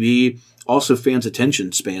from TV, also fans'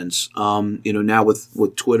 attention spans. Now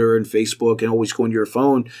with Twitter and Facebook and always going to your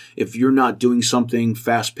phone, if you're not doing something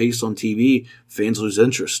fast paced on TV, fans lose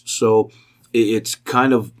interest. So it's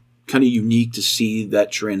kind of unique to see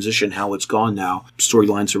that transition, how it's gone now.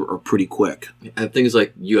 Storylines are pretty quick. And things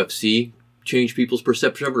like UFC change people's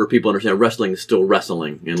perception of it, or people understand wrestling is still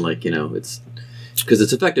wrestling, and it's because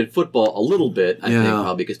it's affected football a little bit, I think,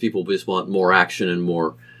 probably because people just want more action and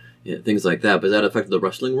more things like that. But has that affected the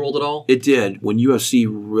wrestling world at all? It did. When UFC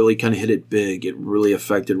really kind of hit it big, it really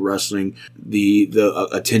affected wrestling. The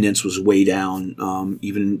attendance was way down.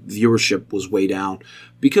 Even viewership was way down,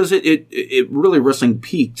 because it really, wrestling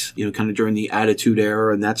peaked, kind of during the Attitude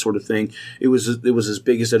Era and that sort of thing. It was as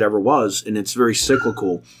big as it ever was, and it's very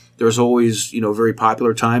cyclical. There's always, very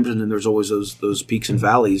popular times, and then there's always those peaks and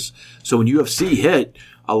valleys. So when UFC hit,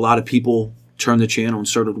 a lot of people turned the channel and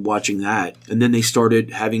started watching that. And then they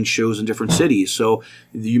started having shows in different cities. So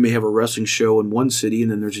you may have a wrestling show in one city,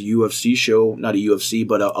 and then there's a UFC show, not a UFC,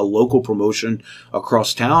 but a local promotion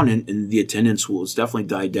across town, and the attendance has definitely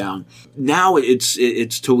died down. Now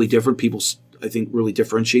it's totally different. People, I think, really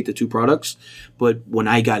differentiate the two products. But when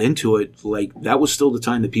I got into it, that was still the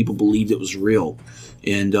time that people believed it was real.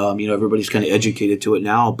 And, everybody's kind of educated to it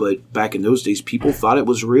now, but back in those days, people thought it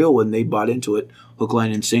was real and they bought into it, hook,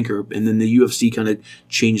 line, and sinker. And then the UFC kind of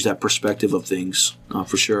changed that perspective of things,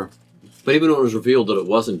 for sure. But even when it was revealed that it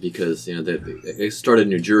wasn't, because it started in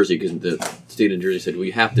New Jersey, because the state of New Jersey said, well,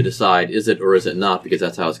 you have to decide, is it or is it not, because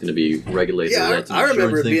that's how it's going to be regulated. Yeah, I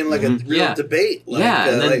remember it being like a real debate.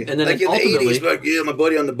 And then in the 80s, but my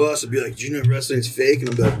buddy on the bus would be like, "Do you know wrestling's fake?" And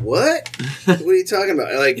I'd be like, "What? What are you talking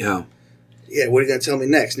about?" Yeah, what are you going to tell me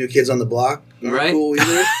next? New Kids on the Block? Not right. Cool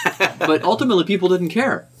either. But ultimately, people didn't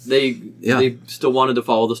care. They still wanted to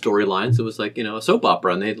follow the storylines. It was like, a soap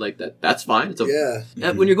opera, and they'd like that. That's fine.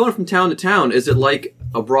 When you're going from town to town, is it like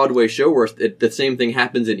a Broadway show where the same thing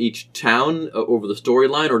happens in each town over the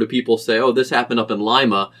storyline? Or do people say, oh, this happened up in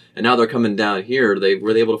Lima, and now they're coming down here?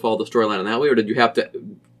 Were they able to follow the storyline in that way? Or did you have to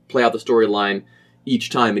play out the storyline each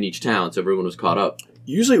time in each town so everyone was caught up?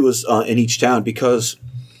 Usually it was in each town, because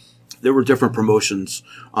there were different promotions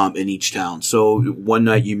in each town. So one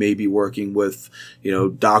night you may be working with,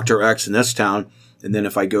 Dr. X in this town. And then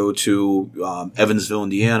if I go to Evansville,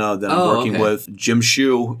 Indiana, then I'm working with Jim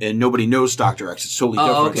Shue, and nobody knows Dr. X. It's totally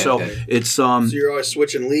different. It's so you're always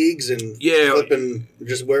switching leagues and flipping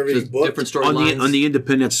just wherever you book. Different storylines. On the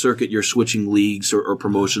independent circuit, you're switching leagues or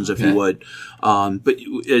promotions, if you would. But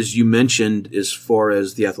as you mentioned, as far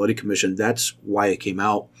as the Athletic Commission, that's why it came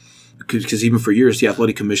out. Because even for years, the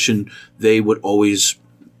Athletic Commission, they would always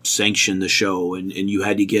sanction the show, and you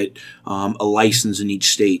had to get a license in each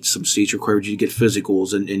state. Some states required you to get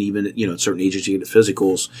physicals, and even at certain ages you get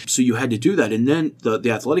physicals. So you had to do that, and then the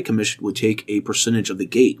Athletic Commission would take a percentage of the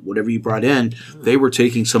gate. Whatever you brought in, they were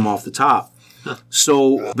taking some off the top.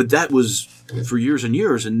 So, but that was for years and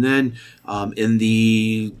years, and then in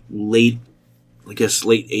the late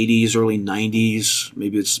 80s, early 90s,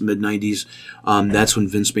 maybe it's mid 90s. That's when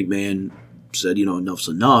Vince McMahon said, enough's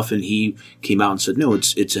enough, and he came out and said, no,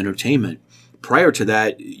 it's entertainment. Prior to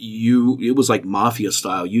that, it was like mafia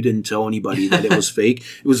style. You didn't tell anybody that it was fake.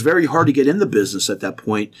 It was very hard to get in the business at that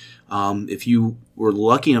point. If you were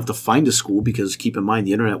lucky enough to find a school, because keep in mind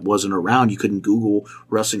the internet wasn't around, you couldn't Google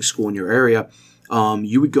wrestling school in your area.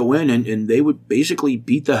 You would go in and they would basically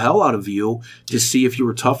beat the hell out of you to see if you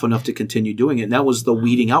were tough enough to continue doing it. And that was the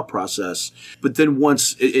weeding out process. But then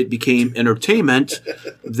once it became entertainment,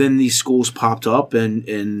 then these schools popped up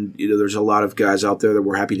and there's a lot of guys out there that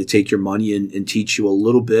were happy to take your money and teach you a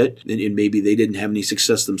little bit. And maybe they didn't have any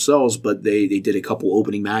success themselves, but they did a couple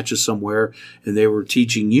opening matches somewhere and they were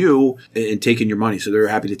teaching you and taking your money. So they were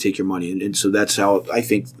happy to take your money. And so that's how I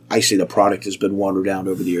say the product has been watered down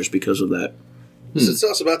over the years because of that. So tell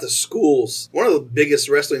us about the schools. One of the biggest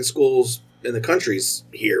wrestling schools in the country's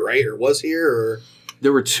here, right? Or was here? Or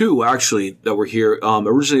there were two, actually, that were here.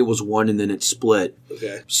 Originally it was one, and then it split.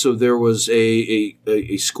 Okay. So there was a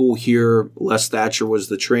school here. Les Thatcher was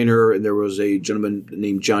the trainer, and there was a gentleman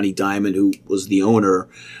named Johnny Diamond who was the owner.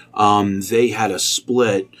 They had a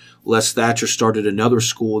split. Les Thatcher started another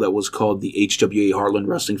school that was called the HWA Heartland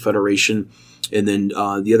Wrestling Federation. And then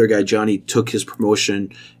the other guy, Johnny, took his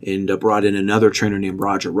promotion and brought in another trainer named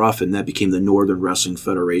Roger Ruff, and that became the Northern Wrestling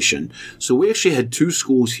Federation. So we actually had two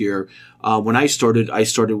schools here. When I started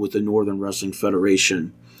with the Northern Wrestling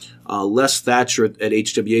Federation. Les Thatcher at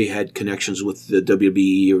HWA had connections with the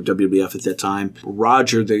WWE or WWF at that time.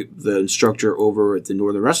 Roger, the instructor over at the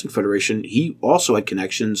Northern Wrestling Federation, he also had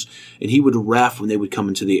connections, and he would ref when they would come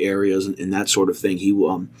into the areas and that sort of thing. He,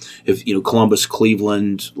 if Columbus,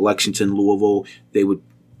 Cleveland, Lexington, Louisville, they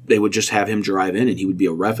would just have him drive in, and he would be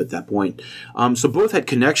a ref at that point. So both had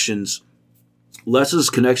connections. Les's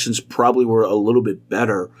connections probably were a little bit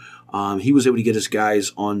better. He was able to get his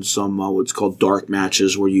guys on some what's called dark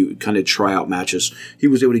matches where you kind of try out matches. He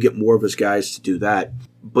was able to get more of his guys to do that.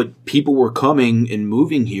 But people were coming and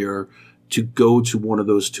moving here to go to one of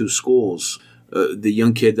those two schools. The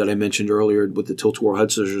young kid that I mentioned earlier with the Tilt-A-Whirl Head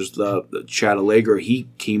Scissors, the Chad Allegra, he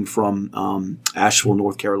came from Asheville,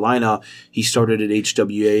 North Carolina. He started at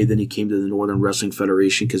HWA, then he came to the Northern Wrestling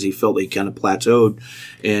Federation because he felt they kind of plateaued,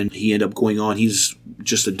 and he ended up going on. He's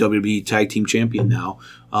just a WWE Tag Team Champion now.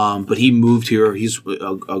 But he moved here. He's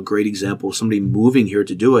a great example of somebody moving here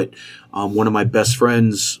to do it. One of my best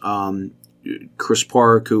friends, Chris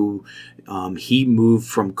Park, who he moved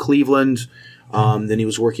from Cleveland. Then he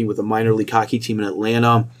was working with a minor league hockey team in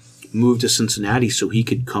Atlanta, moved to Cincinnati so he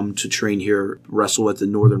could come to train here, wrestle at the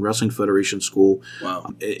Northern Wrestling Federation School. Wow.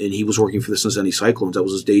 And he was working for the Cincinnati Cyclones. That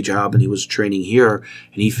was his day job, and he was training here,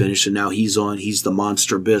 and he finished, and now he's the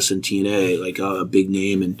Monster Abyss in TNA, like a big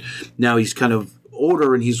name, and now he's kind of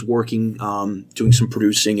older and he's working, doing some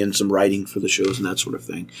producing and some writing for the shows and that sort of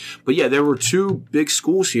thing. But yeah, there were two big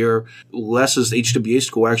schools here. Les's HWA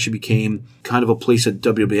school actually became kind of a place that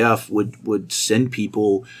WWF would send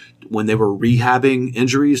people when they were rehabbing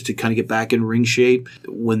injuries to kind of get back in ring shape.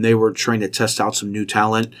 When they were trying to test out some new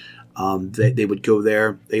talent, they would go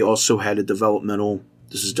there. They also had a developmental,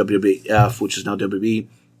 this is WWF, which is now WWE,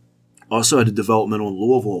 also had a developmental in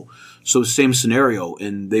Louisville. So same scenario,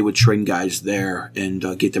 and they would train guys there and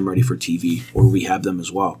get them ready for TV or rehab them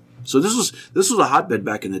as well. So this was a hotbed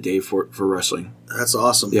back in the day for wrestling. That's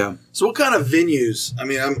awesome. Yeah. So what kind of venues? I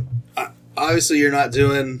mean, obviously you're not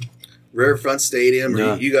doing Riverfront Stadium.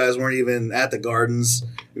 Or you guys weren't even at the Gardens.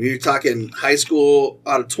 If you're talking high school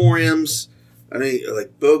auditoriums, I mean,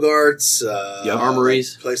 like Bogarts,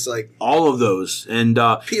 Armories. like place like All of those. And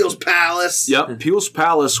Peel's Palace. Yep, Peel's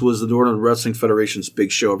Palace was the Northern Wrestling Federation's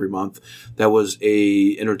big show every month. That was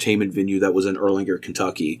a entertainment venue that was in Erlanger,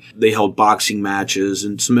 Kentucky. They held boxing matches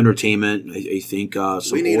and some entertainment. I think some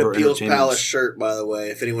We need a older Peel's entertainments. Palace shirt, by the way.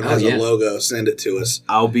 If anyone has yeah. a logo, send it to us.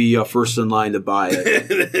 I'll be first in line to buy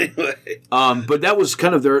it. Anyway. But that was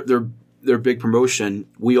kind of their big promotion.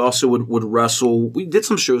 We also would wrestle. We did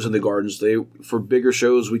some shows in the Gardens. For bigger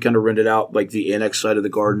shows, we kind of rented out like the annex side of the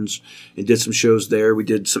Gardens and did some shows there. We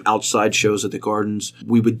did some outside shows at the Gardens.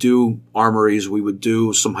 We would do armories. We would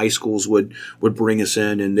do some high schools would bring us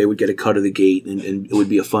in and they would get a cut of the gate and it would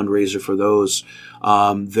be a fundraiser for those.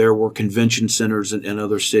 There were convention centers in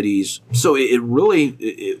other cities. So it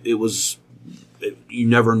was. You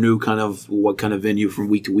never knew kind of what kind of venue from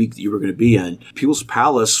week to week that you were going to be in. Peel's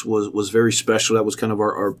Palace was very special. That was kind of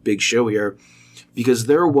our big show here because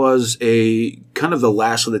there was a kind of the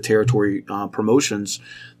last of the territory promotions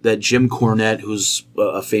that Jim Cornette, who's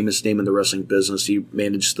a famous name in the wrestling business, he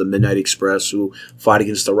managed the Midnight Express, who fought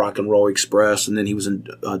against the Rock and Roll Express, and then he was in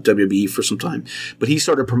WWE for some time. But he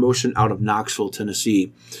started a promotion out of Knoxville,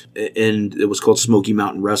 Tennessee, and it was called Smoky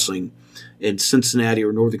Mountain Wrestling. And Cincinnati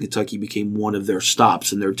or Northern Kentucky became one of their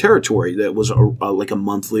stops in their territory. That was like a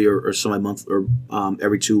monthly or semi-month or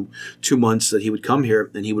every two months that he would come here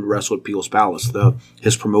and he would wrestle at Peel's Palace.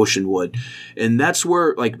 His promotion would, and that's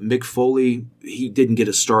where like Mick Foley, he didn't get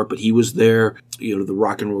a start, but he was there. You know, the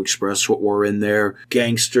Rock and Roll Express were in there.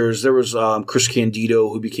 Gangsters. There was Chris Candido,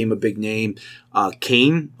 who became a big name.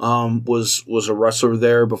 Kane was a wrestler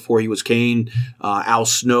there before he was Kane. Al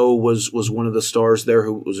Snow was one of the stars there,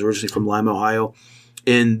 who was originally from Lima, Ohio.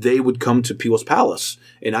 And they would come to Peel's Palace.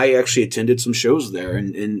 And I actually attended some shows there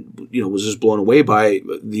and you know, was just blown away by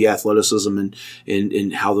the athleticism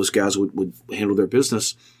and how those guys would handle their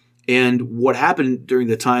business. And what happened during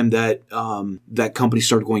the time that that company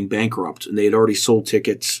started going bankrupt, and they had already sold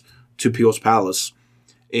tickets to Peel's Palace.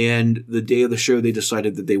 And the day of the show, they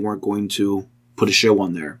decided that they weren't going to put a show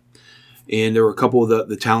on there. And there were a couple of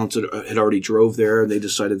the talents that had already drove there, and they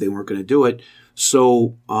decided they weren't going to do it.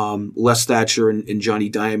 So Les Thatcher and Johnny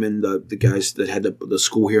Diamond, the guys that had the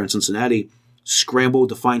school here in Cincinnati, scrambled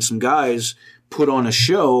to find some guys, put on a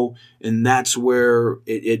show, and that's where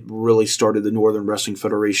it really started the Northern Wrestling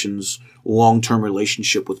Federation's long-term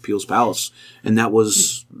relationship with Peel's Palace, and that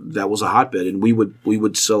was a hotbed, and we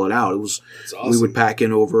would sell it out. It was awesome. We would pack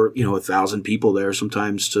in over 1,000 people there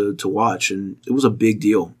sometimes to watch, and it was a big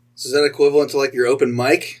deal. So is that equivalent to like your open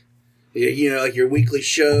mic? You know, like your weekly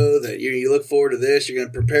show that you look forward to this, you're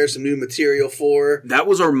going to prepare some new material for. That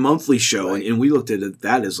was our monthly show, right. and we looked at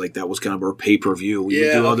that as like that was kind of our pay-per-view. We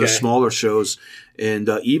would do other smaller shows, and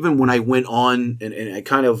even when I went on and I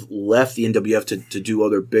kind of left the NWF to do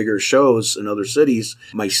other bigger shows in other cities,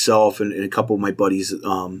 myself and a couple of my buddies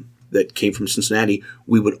that came from Cincinnati,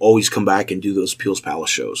 we would always come back and do those Peel's Palace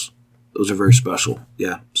shows. Those are very special,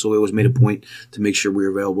 yeah. So we always made a point to make sure we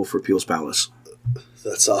were available for Peel's Palace.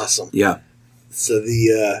 That's awesome. Yeah. So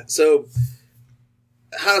so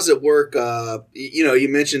how does it work? You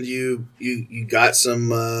mentioned you got some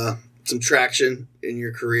traction in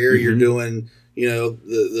your career. Mm-hmm. You're doing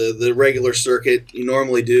the regular circuit you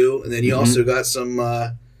normally do, and then you also got some.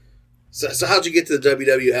 So how'd you get to the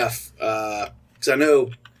WWF? Because I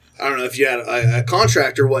don't know if you had a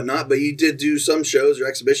contract or whatnot, but you did do some shows or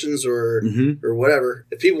exhibitions or whatever.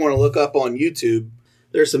 If people want to look up on YouTube,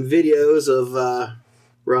 there's some videos of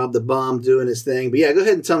Rob the Bomb doing his thing. But yeah, go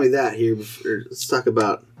ahead and tell me that here. Let's talk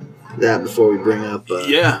about that before we bring up.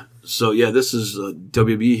 Yeah. So yeah, this is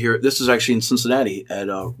WB here. This is actually in Cincinnati at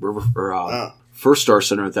First Star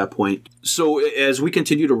Center at that point. So as we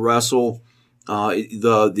continue to wrestle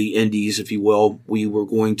the indies, if you will, we were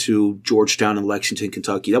going to Georgetown and Lexington,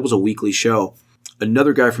 Kentucky. That was a weekly show.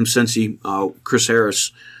 Another guy from Cincy, Chris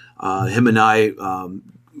Harris, him and I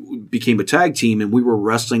became a tag team, and we were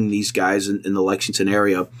wrestling these guys in the Lexington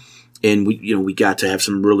area, and we got to have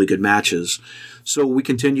some really good matches. So we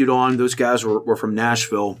continued on. Those guys were from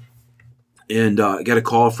Nashville, and I got a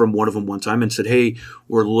call from one of them one time and said, "Hey,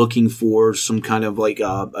 we're looking for some kind of like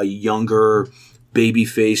a younger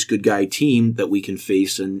babyface good guy team that we can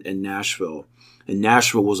face in Nashville." And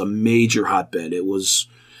Nashville was a major hotbed.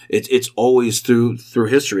 It's always through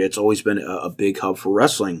history. It's always been a big hub for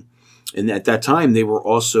wrestling. And at that time, they were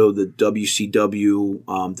also the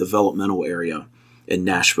WCW developmental area in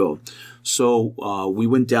Nashville. So we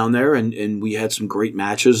went down there and we had some great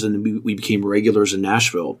matches, and we became regulars in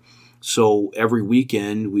Nashville. So every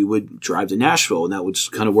weekend we would drive to Nashville, and that was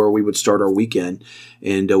kind of where we would start our weekend.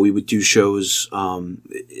 And we would do shows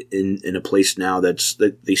in a place now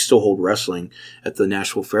that they still hold wrestling at the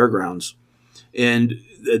Nashville Fairgrounds. And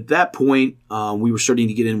at that point, we were starting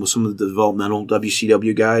to get in with some of the developmental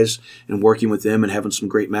WCW guys and working with them and having some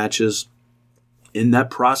great matches. In that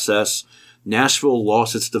process, Nashville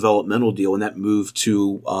lost its developmental deal, and that moved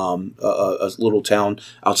to a little town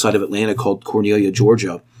outside of Atlanta called Cornelia,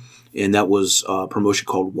 Georgia. And that was a promotion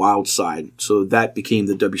called Wildside. So that became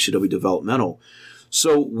the WCW developmental.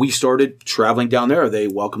 So we started traveling down there. They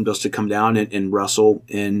welcomed us to come down and wrestle.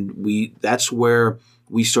 And that's where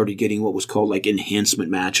we started getting what was called like enhancement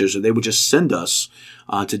matches. Or they would just send us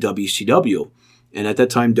to WCW. And at that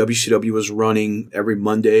time, WCW was running every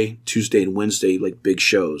Monday, Tuesday, and Wednesday, like big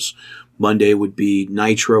shows. Monday would be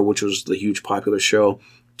Nitro, which was the huge popular show.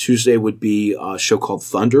 Tuesday would be a show called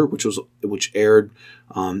Thunder, which aired.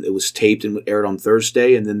 It was taped and aired on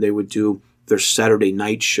Thursday, and then they would do their Saturday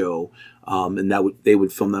night show, and they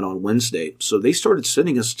would film that on Wednesday. So they started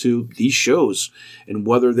sending us to these shows, and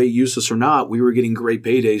whether they used us or not, we were getting great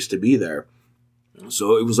paydays to be there.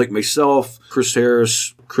 So it was like myself, Chris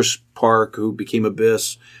Harris, Chris Park, who became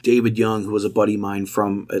Abyss, David Young, who was a buddy of mine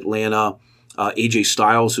from Atlanta, AJ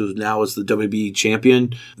Styles, who now is the WWE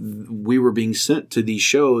champion. We were being sent to these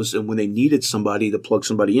shows, and when they needed somebody to plug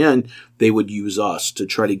somebody in, they would use us to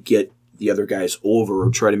try to get the other guys over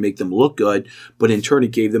or try to make them look good. But in turn,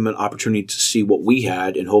 it gave them an opportunity to see what we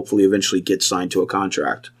had and hopefully eventually get signed to a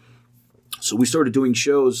contract. So we started doing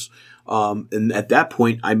shows. And at that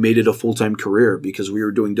point, I made it a full-time career because we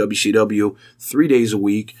were doing WCW 3 days a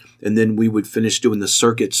week, and then we would finish doing the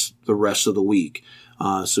circuits the rest of the week.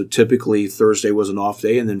 So typically Thursday was an off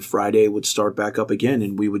day, and then Friday would start back up again,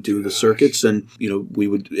 and we would do the circuits, and we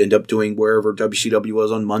would end up doing wherever WCW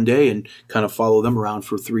was on Monday and kind of follow them around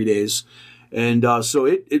for 3 days. And so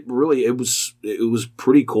it was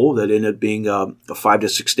pretty cool that it ended up being a 5 to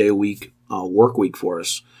 6 day a week work week for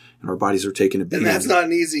us. And our bodies are taking a beating. And that's not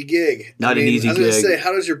an easy gig. An easy gig. I was going to say,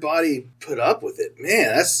 how does your body put up with it? Man,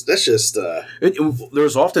 that's just... There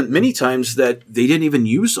was often, many times that they didn't even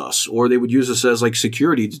use us, or they would use us as like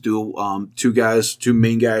security to do, two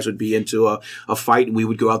main guys would be into a fight, and we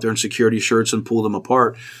would go out there in security shirts and pull them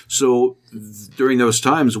apart. So during those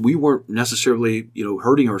times, we weren't necessarily,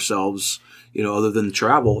 hurting ourselves, other than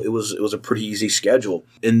travel. It was a pretty easy schedule.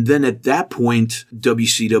 And then at that point,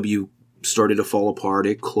 WCW started to fall apart.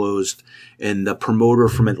 It closed, and the promoter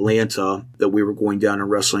from Atlanta that we were going down and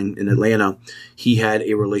wrestling in Atlanta, he had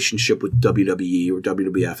a relationship with WWE or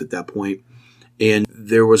WWF at that point, and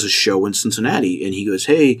there was a show in Cincinnati, and he goes,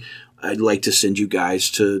 "Hey, I'd like to send you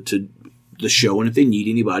guys to the show, and if they need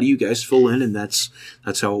anybody, you guys fill in," and that's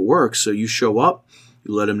how it works. So you show up,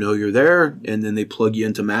 you let them know you're there, and then they plug you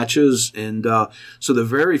into matches. And so the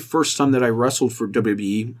very first time that I wrestled for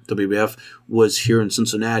WWE, WWF, was here in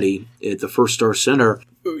Cincinnati at the First Star Center.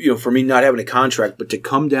 For me not having a contract, but to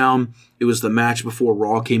come down, it was the match before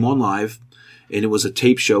Raw came on live, and it was a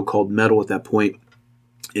tape show called Metal at that point.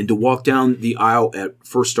 And to walk down the aisle at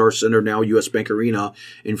First Star Center, now US Bank Arena,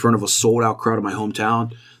 in front of a sold-out crowd in my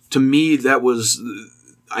hometown, to me, that was...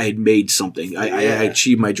 I had made something. I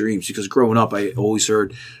achieved my dreams, because growing up, I always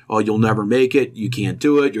heard, "Oh, you'll never make it. You can't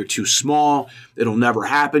do it. You're too small. It'll never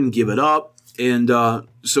happen. Give it up." And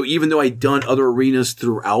so even though I'd done other arenas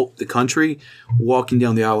throughout the country, walking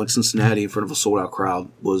down the aisle in Cincinnati in front of a sold-out crowd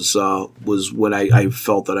was when I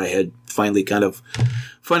felt that I had finally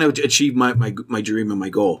achieved my dream and my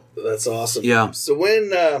goal. That's awesome. Yeah.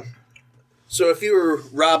 So if you were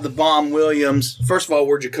Rob the Bomb Williams, first of all,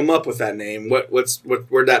 where'd you come up with that name?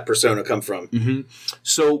 Where'd that persona come from? Mm-hmm.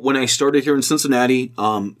 So when I started here in Cincinnati,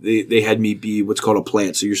 they had me be what's called a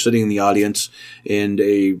plant. So you're sitting in the audience, and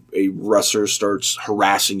a wrestler starts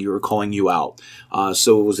harassing you or calling you out.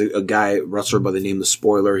 So it was a wrestler by the name of The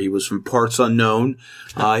Spoiler. He was from Parts Unknown.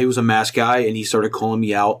 He was a mask guy, and he started calling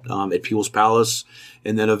me out at People's Palace.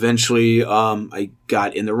 And then eventually I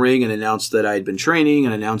got in the ring and announced that I had been training,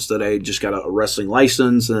 and announced that I just got a wrestling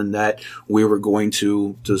license, and that we were going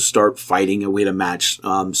to start fighting, and we had a match.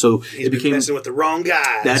 So it became messing with the wrong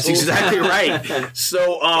guy. That's exactly right.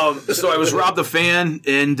 So I was Rob the Fan,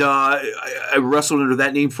 and I wrestled under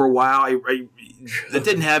that name for a while.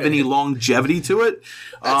 didn't have any longevity to it.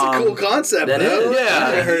 That's a cool concept. that though. is.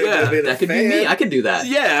 Yeah. That could be me. I could do that.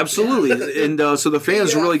 Yeah, absolutely. And so the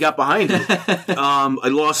fans really got behind it. I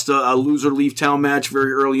lost a loser leave town match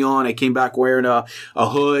very early on. I came back wearing a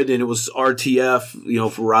hood, and it was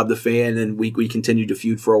RTF, for Rob the Fan, and we continued to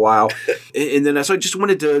feud for a while. And then so I just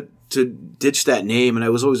wanted to ditch that name, and I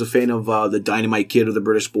was always a fan of the Dynamite Kid of the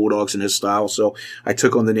British Bulldogs and his style, so I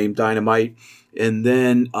took on the name Dynamite. And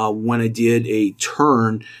then when I did a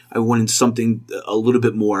turn, I wanted something a little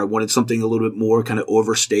bit more. I wanted something a little bit more kind of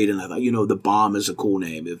overstated. And I thought, the Bomb is a cool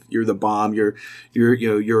name. If you're the Bomb, you're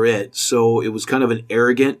it. So it was kind of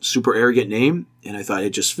an super arrogant name, and I thought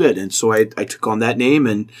it just fit. And so I took on that name,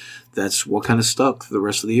 and that's what kind of stuck for the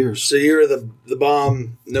rest of the years. So you're the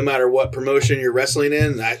Bomb, no matter what promotion you're wrestling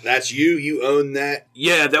in. That's you. You own that.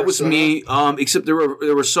 Yeah, that was me. Except there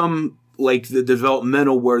were some, like the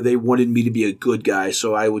developmental, where they wanted me to be a good guy,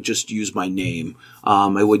 so I would just use my name.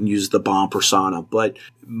 I wouldn't use the Bomb persona. But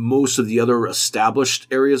most of the other established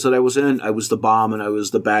areas that I was in, I was the Bomb and I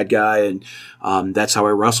was the bad guy, and that's how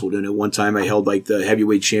I wrestled. And at one time, I held like the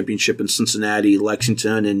heavyweight championship in Cincinnati,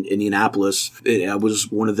 Lexington, and Indianapolis. I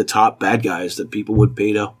was one of the top bad guys that people would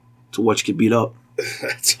pay to watch get beat up.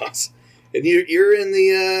 That's awesome. And you're in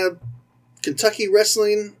the Kentucky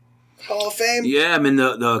Wrestling Hall of Fame? Yeah, I'm in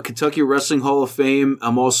the Kentucky Wrestling Hall of Fame.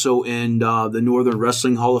 I'm also in the Northern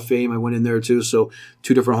Wrestling Hall of Fame. I went in there too, so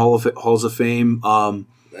 2 different halls of fame.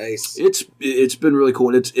 Nice. It's been really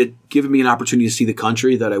cool, and it's given me an opportunity to see the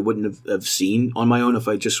country that I wouldn't have seen on my own if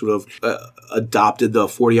I just would have adopted the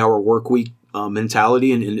 40-hour work week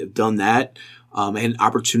mentality and have done that. I had an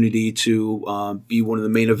opportunity to be one of the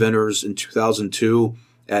main eventers in 2002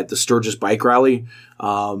 at the Sturgis Bike Rally,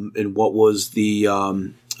 and what was the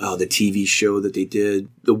TV show that they did,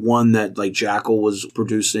 the one that like Jackal was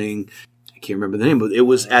producing. I can't remember the name, but it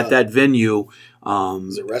was at that venue.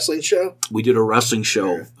 Was it a wrestling show? We did a wrestling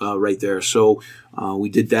show right there. So we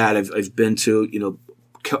did that. I've been to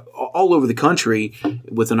all over the country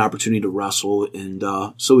with an opportunity to wrestle, and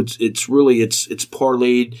so it's really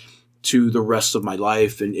parlayed to the rest of my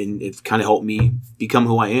life, and it kind of helped me become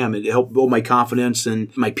who I am. It helped build my confidence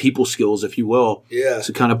and my people skills, if you will,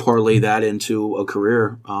 to kind of parlay that into a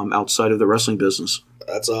career outside of the wrestling business.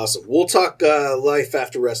 That's awesome. We'll talk life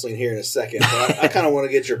after wrestling here in a second, but I kind of want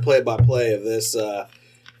to get your play-by-play of this.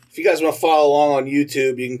 If you guys want to follow along on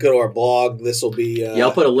YouTube, you can go to our blog. This will be...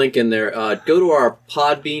 I'll put a link in there. Go to our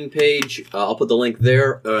Podbean page. I'll put the link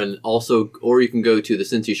there. And also, or you can go to the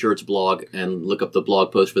Cincy Shirts blog and look up the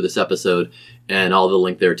blog post for this episode, and I'll have the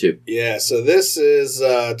link there too. Yeah, so this is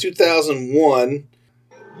 2001.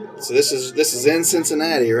 So this is in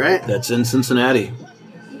Cincinnati, right? That's in Cincinnati.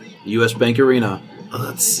 U.S. Bank Arena.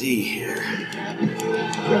 Let's see here.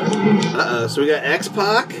 So we got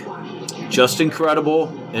X-Pac, Just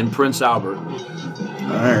Incredible, and Prince Albert. All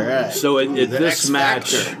right. So at this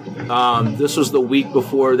match, this was the week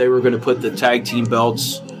before they were going to put the tag team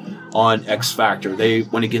belts on X Factor. They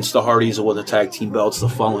went against the Hardys and won the tag team belts the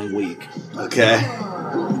following week. Okay.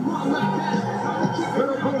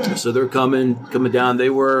 So they're coming down. They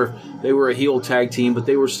were a heel tag team, but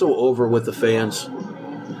they were still over with the fans.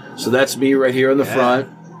 So that's me right here in the front.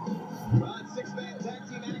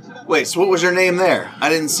 Wait, so what was your name there? I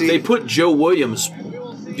didn't see. They put Joe Williams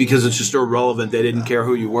because it's just irrelevant. They didn't care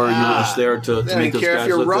who you were. You were just there to make those guys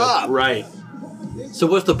look good. Right. So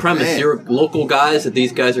what's the premise? Man. You're local guys that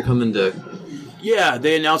these guys are coming to... Yeah,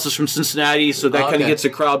 they announced us from Cincinnati, so that kind of gets the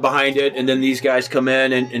crowd behind it, and then these guys come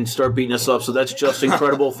in and start beating us up. So that's Just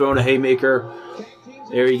Incredible, throwing a haymaker.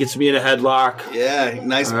 There, he gets me in a headlock. Yeah,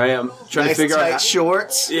 nice. All right, I'm trying to figure out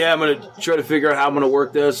shorts. Yeah, I'm gonna try to figure out how I'm gonna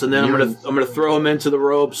work this, and then I'm gonna throw him into the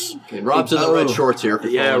ropes. Okay, Rob's in the red shorts here.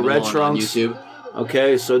 Yeah, red trunks. On YouTube.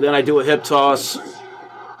 Okay, so then I do a hip toss.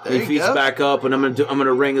 He feeds back up, and I'm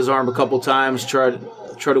gonna ring his arm a couple times, try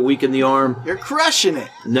to weaken the arm. You're crushing it.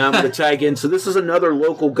 Now I'm gonna tag in. So this is another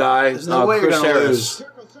local guy, There's no way Chris you're gonna Harris. lose.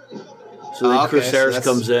 So then Chris Harris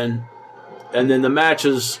comes in, and then the match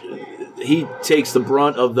is he takes the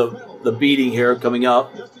brunt of the beating here coming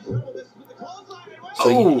up.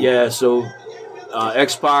 So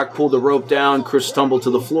X-Pac pulled the rope down. Chris tumbled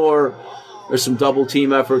to the floor. There's some double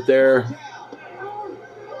team effort there.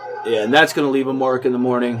 Yeah, and that's going to leave a mark in the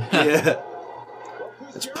morning. Yeah.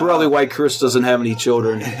 That's probably why Chris doesn't have any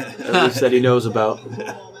children, at least that he knows about.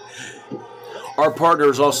 Our partner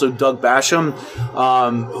is also Doug Basham,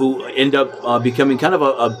 who ended up becoming kind of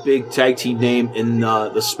a big tag team name in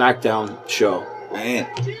the SmackDown show. Man.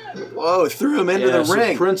 Whoa, threw him into the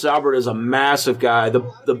ring. Prince Albert is a massive guy.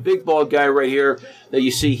 The big bald guy right here that you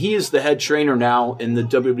see, he is the head trainer now in the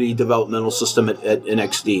WWE developmental system at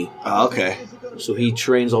NXT. Oh, okay. So he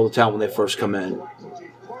trains all the talent when they first come in.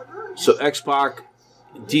 So X-Pac,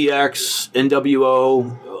 DX,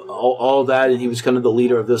 NWO, all that, and he was kind of the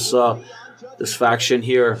leader of this this faction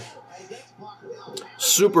here.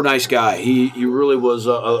 Super nice guy. He really was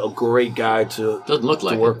a great guy to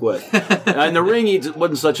work with. And in the ring, he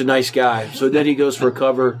wasn't such a nice guy. So then he goes for a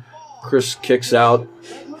cover. Chris kicks out.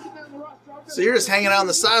 So you're just hanging out on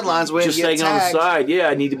the sidelines waiting to get tagged. Just hanging on the side. Yeah,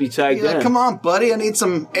 I need to be tagged You're in. like, come on, buddy. I need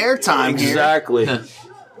some airtime here. Exactly.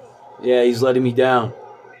 Yeah, he's letting me down.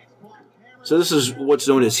 So this is what's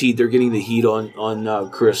known as heat. They're getting the heat on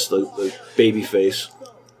Chris, the baby face.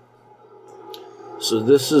 So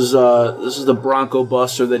this is the Bronco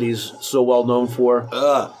Buster that he's so well known for.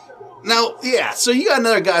 Now, yeah, so you got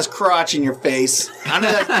another guy's crotch in your face. I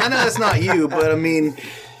know that's not you, but I mean,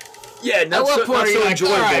 yeah, at what point are you like, all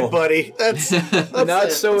right, buddy, that's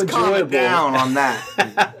not so let's calm it enjoyable. down on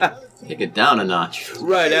that. Take it down a notch.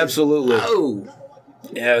 Right, absolutely. Oh,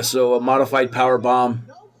 yeah. So a modified power bomb.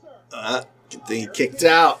 good thing he kicked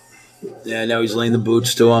out. Yeah, now he's laying the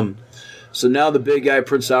boots to him. So now the big guy,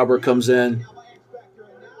 Prince Albert, comes in.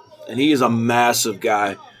 And he is a massive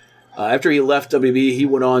guy. After he left WB, he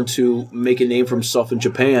went on to make a name for himself in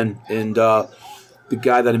Japan. And the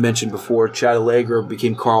guy that I mentioned before, Chad Allegra,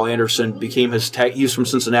 became Carl Anderson, became his tag. He was from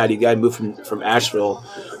Cincinnati. The guy moved from Asheville,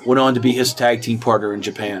 went on to be his tag team partner in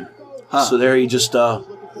Japan. Huh. So there he just...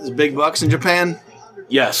 Is big bucks in Japan?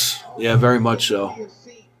 Yes. Yeah, very much so.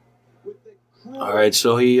 All right,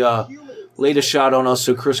 so he laid a shot on us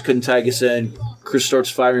so Chris couldn't tag us in. Chris starts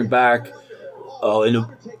firing back. In a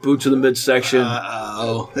boot to the midsection.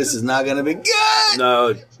 Oh, this is not going to be good.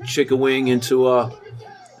 No, chicken wing into a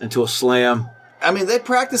slam. I mean, they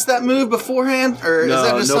practiced that move beforehand, or is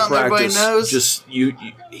that just something everybody knows? Just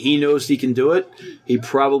he knows he can do it. He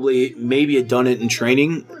probably maybe had done it in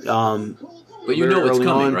training. But you know what's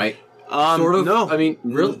coming, right? Sort of. No, I mean,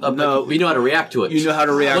 no. You know how to react to it. You know how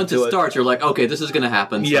to react Once to it. Once it starts, you're like, okay, this is going to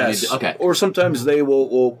happen. So yes. okay. Or sometimes they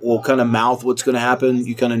will kind of mouth what's going to happen.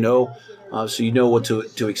 You kind of know, so you know what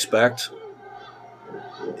to expect.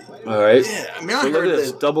 All right. Yeah, I mean, I so look heard at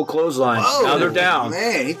this that. double clothesline. Now they're down.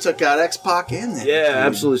 Man, he took out X-Pac in there. Yeah,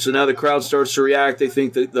 absolutely. So now the crowd starts to react. They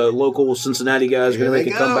think that the local Cincinnati guys are going to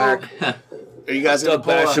make a comeback. Are you guys going to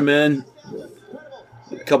bash him in?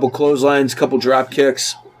 A couple clotheslines, couple drop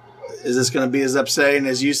kicks. Is this going to be as upsetting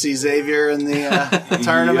as UC Xavier in the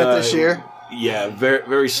tournament this year? Yeah, very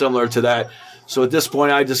very similar to that. So at this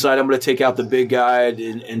point, I decide I'm going to take out the big guy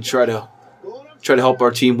and try to help our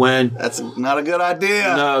team win. That's not a good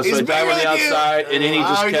idea. No, so He's I dive on the outside, and then he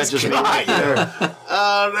just catches me right there.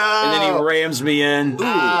 Oh, no. And then he rams me in,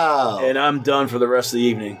 and I'm done for the rest of the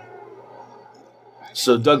evening.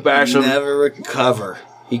 So Doug Basham never recover.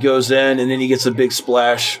 He goes in, and then he gets a big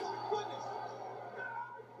splash.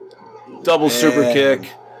 Double super kick.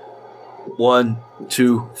 1,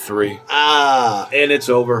 2, 3. And it's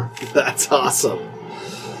over. That's awesome.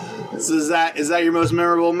 So is that your most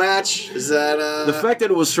memorable match? Is that the fact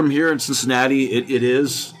that it was from here in Cincinnati? It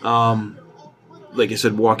is. Like I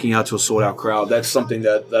said, walking out to a sold out crowd. That's something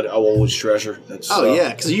that I'll always treasure. That's,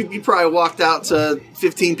 yeah, because you probably walked out to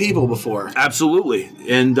 15 people before. Absolutely,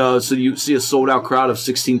 and so you see a sold out crowd of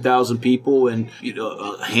 16,000 people, and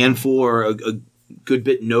a handful or a good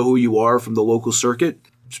bit know who you are from the local circuit.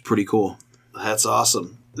 It's pretty cool. That's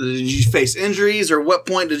awesome. Did you face injuries, or what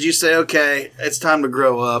point did you say, okay, it's time to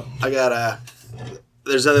grow up?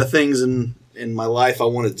 There's other things in my life I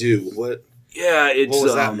want to do. What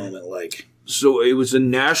was that moment like? So it was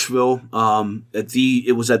in Nashville.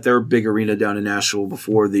 It was at their big arena down in Nashville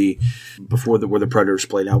before where the Predators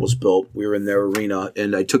played out was built. We were in their arena,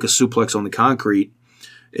 and I took a suplex on the concrete.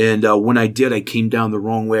 And when I did, I came down the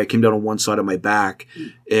wrong way. I came down on one side of my back,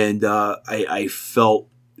 and I felt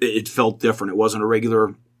it felt different. It wasn't a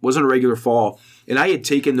regular fall. And I had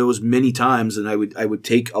taken those many times, and I would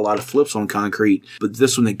take a lot of flips on concrete. But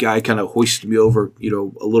this one, the guy kind of hoisted me over,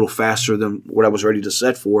 a little faster than what I was ready to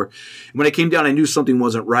set for. And when I came down, I knew something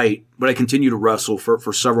wasn't right, but I continued to wrestle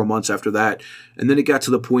for several months after that. And then it got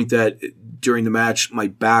to the point that during the match, my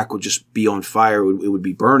back would just be on fire. It would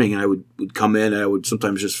be burning, and I would come in, and I would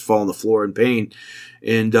sometimes just fall on the floor in pain.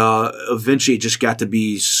 And eventually it just got to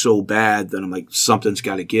be so bad that I'm like, something's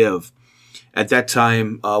got to give. At that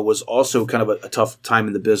time was also kind of a tough time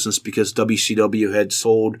in the business because WCW had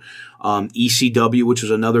sold ECW, which was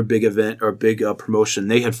another big event or big promotion.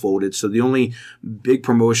 They had folded. So the only big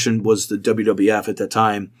promotion was the WWF at that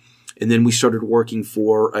time. And then we started working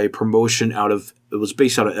for a promotion it was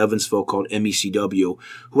based out of Evansville called MECW,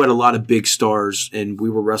 who had a lot of big stars, and we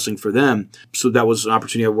were wrestling for them. So that was an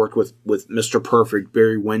opportunity. I worked with Mr. Perfect,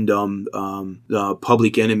 Barry Windham,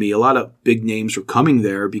 Public Enemy. A lot of big names were coming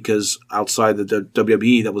there because outside the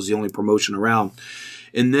WWE, that was the only promotion around.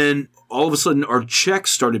 And then all of a sudden, our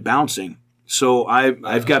checks started bouncing. So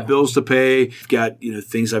I've got bills to pay, I've got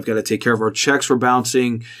things I've got to take care of. Our checks were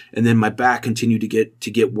bouncing, and then my back continued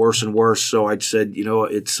to get worse and worse. So I said,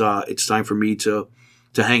 it's time for me to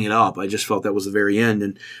hang it up. I just felt that was the very end.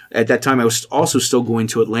 And at that time, I was also still going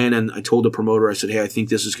to Atlanta, and I told the promoter, I said, hey, I think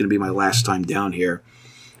this is going to be my last time down here.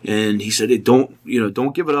 And he said, hey, don't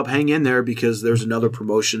give it up, hang in there, because there's another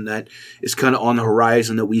promotion that is kind of on the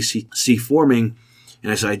horizon that we see forming.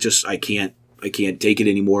 And I said, I can't take it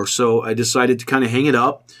anymore. So I decided to kind of hang it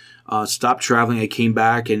up, stop traveling. I came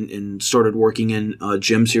back and started working in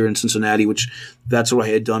gyms here in Cincinnati, which that's what I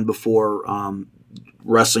had done before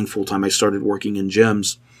wrestling full time. I started working in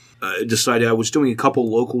gyms. I decided I was doing a couple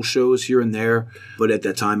local shows here and there, but at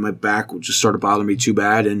that time my back just started bothering me too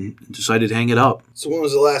bad and decided to hang it up. So when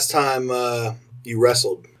was the last time you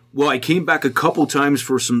wrestled? Well, I came back a couple times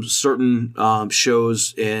for some certain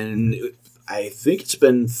shows, and I think it's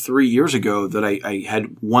been 3 years ago that I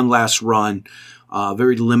had one last run,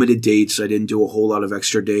 very limited dates. I didn't do a whole lot of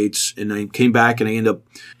extra dates. And I came back and I ended up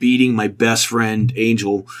beating my best friend,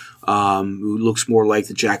 Angel, who looks more like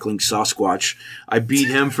the Jack Link Sasquatch. I beat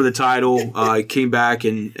him for the title. I came back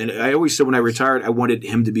and I always said when I retired, I wanted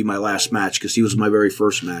him to be my last match because he was my very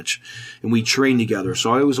first match. And we trained together.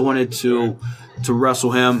 So I always wanted to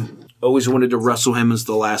wrestle him. Always wanted to wrestle him as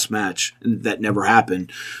the last match, and that never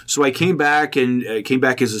happened. So I came back and came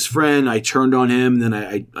back as his friend. I turned on him, then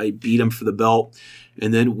I beat him for the belt,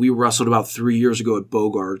 and then we wrestled about 3 years ago at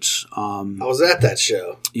Bogart's. I was at that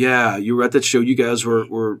show. Yeah, you were at that show. You guys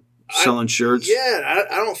were selling shirts. Yeah,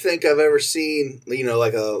 I don't think I've ever seen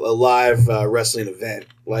like a live wrestling event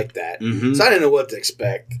like that. Mm-hmm. So I didn't know what to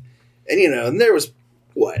expect, and there was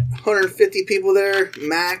 150 people there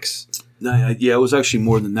max. Yeah, it was actually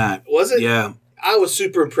more than that. Was it? Yeah. I was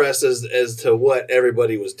super impressed as to what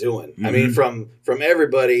everybody was doing. Mm-hmm. I mean, from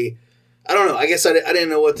everybody, I don't know. I guess I didn't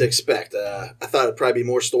know what to expect. I thought it'd probably be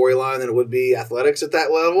more storyline than it would be athletics at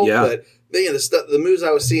that level. Yeah. But the moves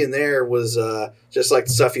I was seeing there was just like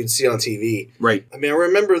the stuff you'd see on TV. Right. I mean, I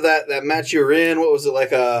remember that match you were in. What was it,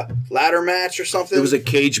 like a ladder match or something? It was a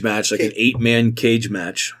cage match, like an 8-man cage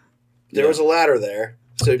match. There was a ladder there.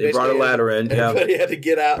 So they brought a ladder in. Everybody had to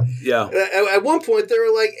get out. Yeah. At one point, there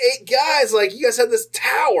were like 8 guys. Like, you guys had this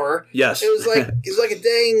tower. Yes. It was like a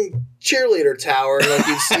dang cheerleader tower, like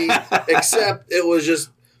you'd see, except it was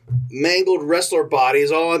just mangled wrestler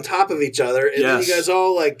bodies all on top of each other, and then you guys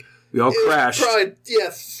all we all crashed. Probably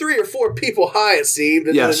 3 or 4 people high it seemed,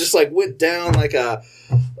 and then it just went down like a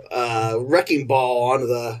wrecking ball onto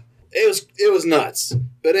the. It was nuts.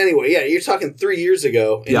 But anyway, yeah, you're talking 3 years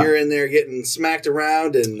ago, and you're in there getting smacked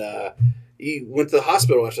around, and you went to the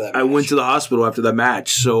hospital after that match. I went to the hospital after that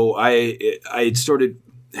match. So I had started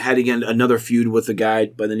having another feud with a guy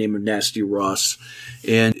by the name of Nasty Russ,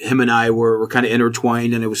 and him and I were kind of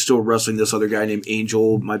intertwined, and I was still wrestling this other guy named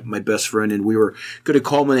Angel, my best friend, and we were going to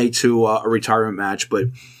culminate to a retirement match, but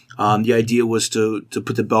the idea was to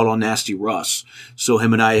put the belt on Nasty Russ. So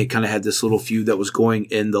him and I kind of had this little feud that was going,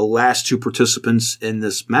 and the last 2 participants in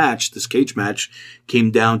this match, this cage match,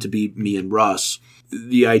 came down to be me and Russ.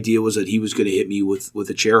 The idea was that he was going to hit me with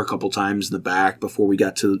a chair a couple times in the back before we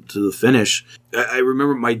got to the finish. I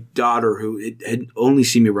remember my daughter, who had only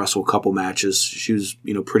seen me wrestle a couple matches. She was,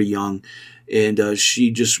 pretty young, and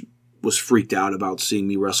she just was freaked out about seeing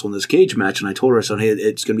me wrestle in this cage match. And I told her, I said, hey,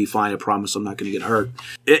 it's going to be fine. I promise I'm not going to get hurt.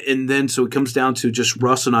 And then, so it comes down to just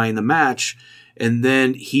Russ and I in the match. And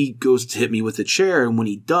then he goes to hit me with the chair. And when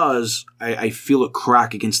he does, I feel it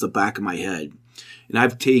crack against the back of my head. And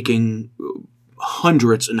I've taken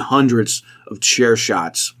hundreds and hundreds of chair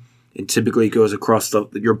shots. And typically it goes across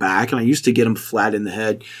your back. And I used to get them flat in the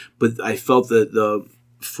head. But I felt that the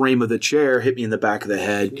frame of the chair hit me in the back of the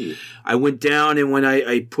head. Ooh. I went down, and when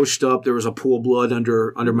I pushed up, there was a pool of blood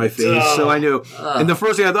under my face. So I knew. And the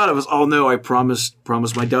first thing I thought of was, oh no, I promised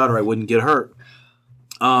my daughter I wouldn't get hurt.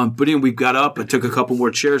 But then we got up. I took a couple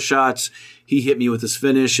more chair shots. He hit me with his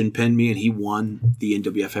finish and pinned me, and he won the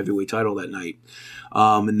NWF heavyweight title that night.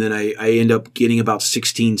 And then I ended up getting about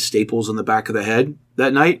 16 staples in the back of the head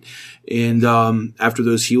that night. And after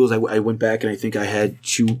those heals, I went back, and I think I had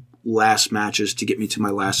 2 last matches to get me to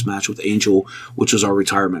my last match with Angel, which was our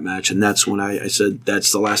retirement match. And that's when I said,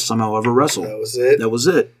 that's the last time I'll ever wrestle. That was it? That was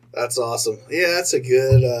it. That's awesome. Yeah, that's a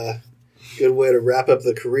good Good way to wrap up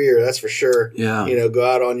the career, that's for sure. Yeah. Go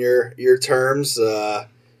out on your terms. You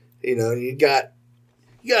got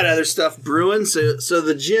other stuff brewing. So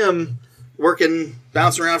the gym,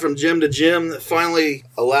 bouncing around from gym to gym, that finally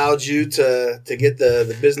allowed you to get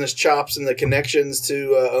the business chops and the connections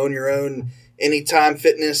to own your own Anytime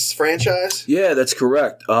Fitness franchise? Yeah, that's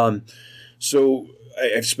correct. So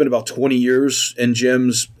I've spent about 20 years in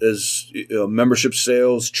gyms as membership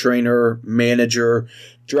sales, trainer, manager,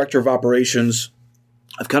 director of operations.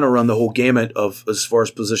 I've kind of run the whole gamut of as far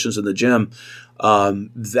as positions in the gym.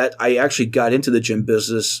 That I actually got into the gym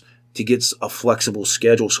business to get a flexible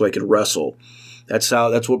schedule so I could wrestle. That's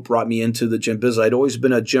what brought me into the gym business. I'd always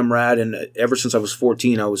been a gym rat, and ever since I was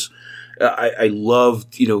 14, I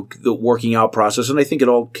loved the working out process, and I think it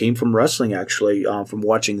all came from wrestling actually, from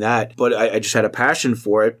watching that. But I just had a passion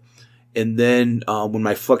for it, and then when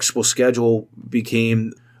my flexible schedule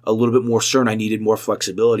became a little bit more certain, I needed more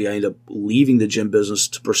flexibility. I ended up leaving the gym business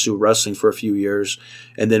to pursue wrestling for a few years,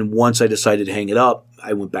 and then once I decided to hang it up,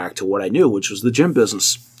 I went back to what I knew, which was the gym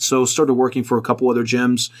business. So started working for a couple other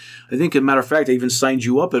gyms. I think, as a matter of fact, I even signed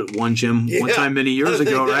you up at one gym one time many years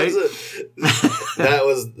ago, right? That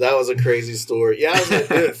was a crazy story. Yeah, I was at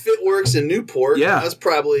FitWorks in Newport. Yeah. I was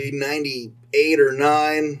probably 98 or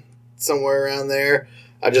 9, somewhere around there.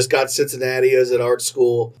 I just got to Cincinnati. I was at art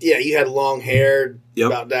school. Yeah, you had long hair,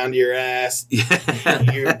 about down to your ass.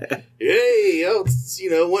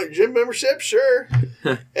 Want gym membership? Sure.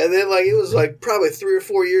 And then it was probably 3 or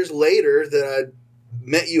 4 years later that I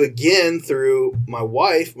met you again through my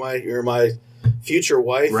wife, my future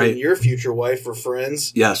wife, right. And your future wife were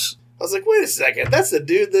friends. Yes. I was like, wait a second, that's the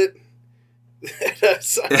dude that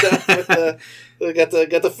signed up with got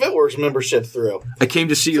the FitWorks membership through. I came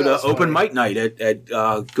to see you at the open mic night at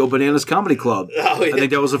Go Bananas Comedy Club. Oh, yeah. I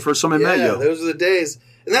think that was the first time I met you. Those are the days.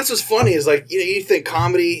 And that's what's funny is you think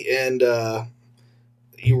comedy and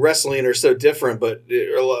wrestling are so different, but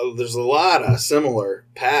there's a lot of similar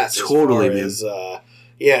paths. Totally, man.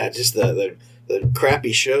 Just the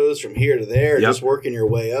crappy shows from here to there, just working your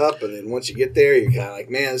way up, and then once you get there, you're kind of like,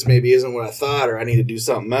 man, this maybe isn't what I thought, or I need to do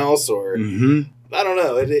something else, or I don't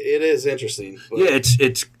know. It is interesting. But. Yeah,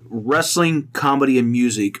 it's wrestling, comedy, and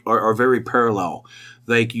music are very parallel.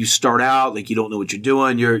 You start out you don't know what you're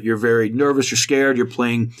doing. You're very nervous. You're scared. You're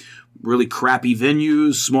playing really crappy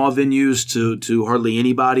venues, small venues to hardly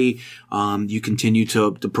anybody. You continue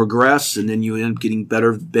to progress, and then you end up getting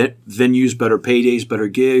better venues, better paydays, better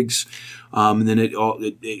gigs. And then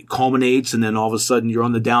it culminates, and then all of a sudden you're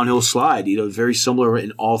on the downhill slide. Very similar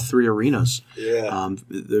in all three arenas. Yeah,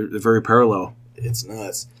 they're very parallel. It's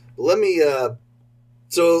nuts. Let me.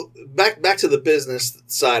 So back to the business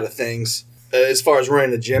side of things, as far as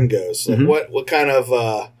running the gym goes. What kind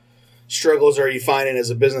of struggles are you finding as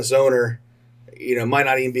a business owner? Might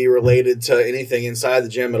not even be related to anything inside the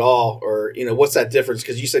gym at all, or what's that difference?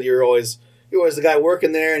 Because you said you're always the guy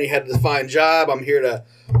working there, and you had a defined job. I'm here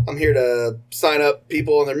to sign up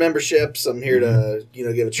people on their memberships. I'm here to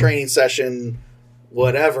give a training session,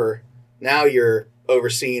 whatever. Now you're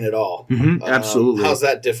overseeing it all. Absolutely. How's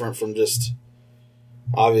that different from just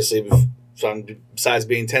obviously besides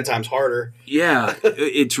being 10 times harder? Yeah,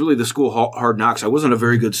 it's really the school hard knocks. I wasn't a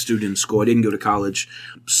very good student in school. I didn't go to college.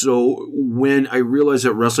 So when I realized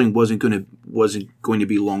that wrestling wasn't going to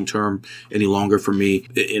be long term any longer for me,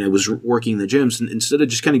 and I was working in the gyms, and instead of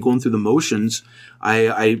just kind of going through the motions,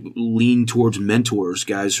 I leaned towards mentors,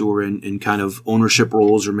 guys who were in kind of ownership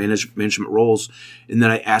roles or management roles, and then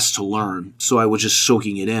I asked to learn. So I was just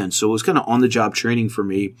soaking it in. So it was kind of on the job training for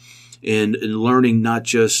me. And learning not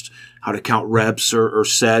just how to count reps or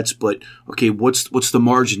sets, but okay, what's the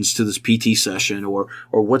margins to this PT session, or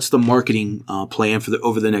what's the marketing plan for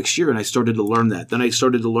over the next year? And I started to learn that. Then I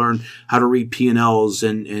started to learn how to read P&Ls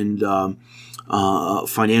and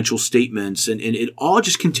financial statements, and it all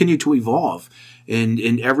just continued to evolve. And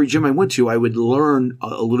in every gym I went to, I would learn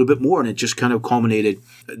a little bit more, and it just kind of culminated.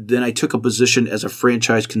 Then I took a position as a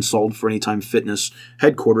franchise consultant for Anytime Fitness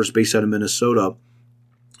headquarters based out of Minnesota.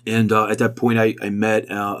 And at that point, I met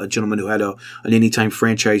a gentleman who had an Anytime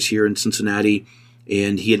franchise here in Cincinnati,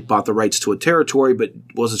 and he had bought the rights to a territory, but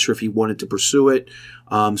wasn't sure if he wanted to pursue it.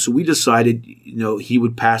 So we decided, he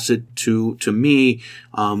would pass it to me,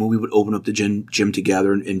 and we would open up the gym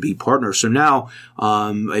together and be partners. So now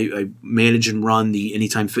I manage and run the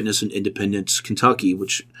Anytime Fitness in Independence, Kentucky,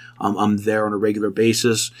 which I'm there on a regular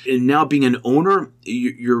basis. And now being an owner,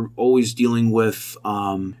 you're always dealing with,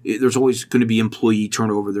 there's always going to be employee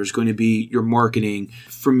turnover. There's going to be your marketing.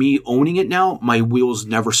 For me, owning it now, my wheels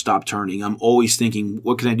never stop turning. I'm always thinking,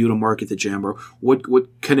 what can I do to market the gym? Or what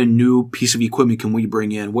kind of new piece of equipment can we bring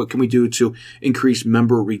bring in? What can we do to increase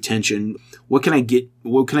member retention? What can I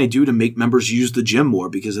do to make members use the gym more?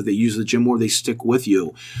 Because if they use the gym more, they stick with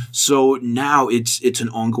you. So now it's an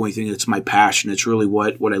ongoing thing. It's my passion. It's really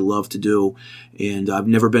what I love to do. And I've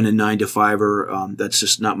never been a 9-to-5er. That's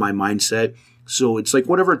just not my mindset. So it's like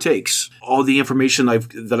whatever it takes. All the information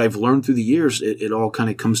that I've learned through the years, it all kind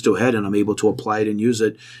of comes to a head, and I'm able to apply it and use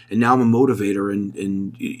it. And now I'm a motivator,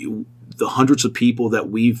 and the hundreds of people that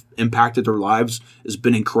we've impacted their lives has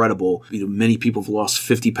been incredible. Many people have lost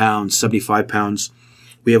 50 pounds, 75 pounds.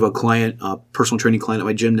 We have a client, a personal training client at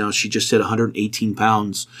my gym now. She just hit 118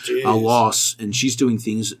 pounds loss, and she's doing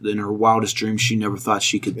things in her wildest dreams she never thought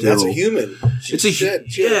she could do. That's a human. She had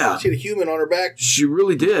a human on her back. She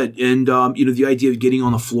really did. And, the idea of getting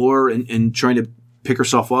on the floor and trying to pick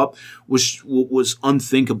herself up was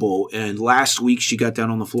unthinkable. And last week she got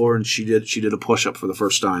down on the floor and she did a push-up for the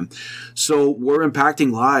first time. So we're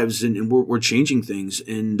impacting lives and we're changing things.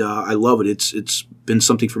 And I love it. It's been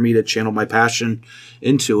something for me to channel my passion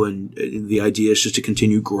into. And the idea is just to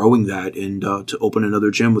continue growing that and to open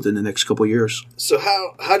another gym within the next couple of years. So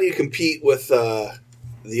how do you compete with the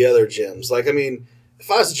other gyms? Like, I mean, if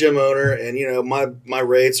I was a gym owner and, my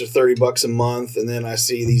rates are $30 a month, and then I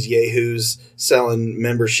see these yahoos selling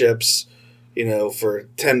memberships, for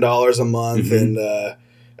 $10 a month, Mm-hmm. and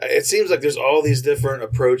it seems like there's all these different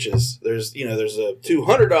approaches. There's a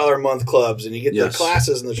 $200 a month clubs, and you get the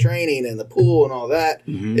classes and the training and the pool and all that.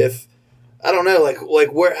 Mm-hmm. If I don't know,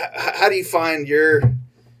 like where, how do you find your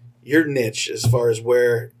niche as far as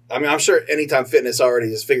where? I mean, I'm sure Anytime Fitness already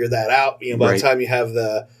has figured that out. By the time you have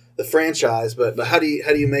the franchise, but how do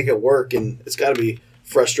you make it work? And it's got to be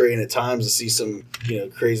frustrating at times to see some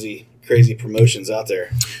crazy promotions out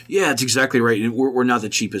there. Yeah, that's exactly right. And we're not the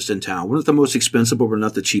cheapest in town. We're not the most expensive, but we're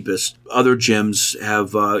not the cheapest. Other gyms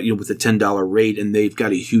have with a $10 rate, and they've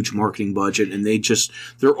got a huge marketing budget, and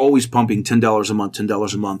they're always pumping $10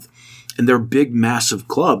 a month. And they're big, massive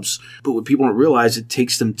clubs. But what people don't realize, it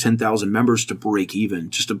takes them 10,000 members to break even,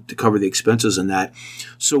 just to cover the expenses in that.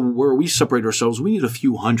 So where we separate ourselves, we need a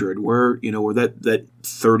few hundred. We're that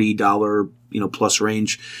 $30 plus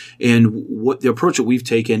range. And what the approach that we've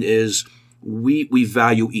taken is we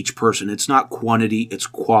value each person. It's not quantity, it's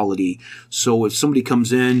quality. So if somebody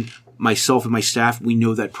comes in, myself and my staff, we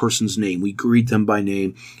know that person's name. We greet them by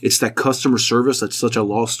name. It's that customer service that's such a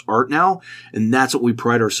lost art now, and that's what we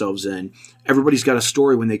pride ourselves in. Everybody's got a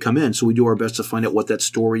story when they come in, so we do our best to find out what that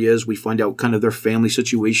story is. We find out kind of their family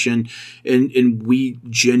situation, and we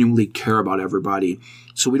genuinely care about everybody.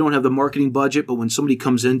 So we don't have the marketing budget, but when somebody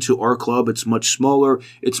comes into our club, it's much smaller,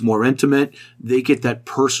 it's more intimate. They get that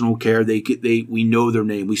personal care. We know their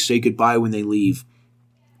name. We say goodbye when they leave.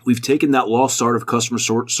 We've taken that lost art of customer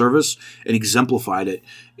service and exemplified it.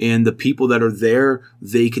 And the people that are there,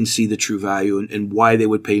 they can see the true value and why they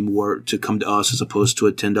would pay more to come to us as opposed to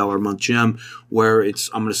a $10 a month gym where I'm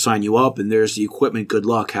going to sign you up and there's the equipment. Good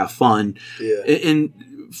luck. Have fun. Yeah. And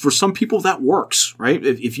for some people that works, right?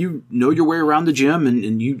 If you know your way around the gym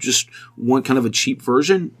and you just want kind of a cheap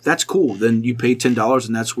version, that's cool. Then you pay $10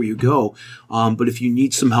 and that's where you go. But if you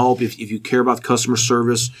need some help, if you care about customer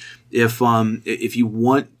service, if you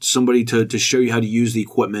want somebody to show you how to use the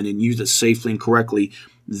equipment and use it safely and correctly,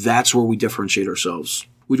 that's where we differentiate ourselves.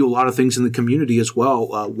 We do a lot of things in the community as well.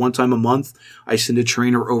 One time a month, I send a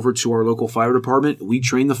trainer over to our local fire department. We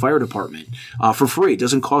train the fire department for free. It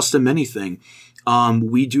doesn't cost them anything.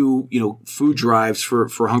 We do, food drives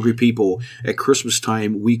for hungry people. At Christmas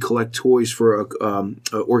time, we collect toys for an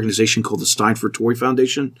organization called the Steinford Toy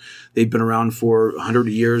Foundation. They've been around for 100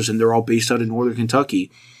 years, and they're all based out in Northern Kentucky.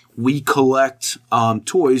 We collect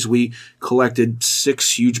toys. We collected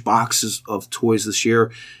 6 huge boxes of toys this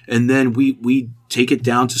year, and then we take it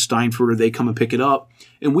down to Steinford, or they come and pick it up.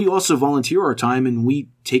 And we also volunteer our time, and we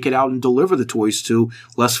take it out and deliver the toys to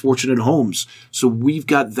less fortunate homes. So we've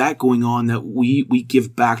got that going on that we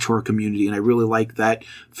give back to our community, and I really like that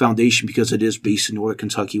foundation because it is based in Northern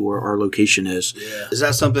Kentucky where our location is. Yeah. Is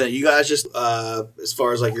that something that you guys just, as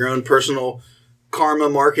far as like your own personal karma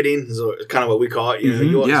marketing is kind of what we call it.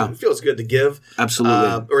 It feels good to give.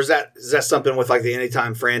 Absolutely. Or is that something with like the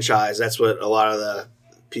Anytime franchise? That's what a lot of the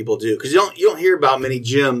people do, because you don't hear about many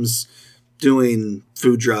gyms doing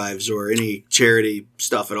food drives or any charity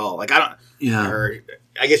stuff at all. Like I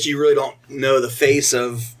guess you really don't know the face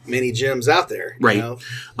of many gyms out there. Right.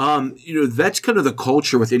 That's kind of the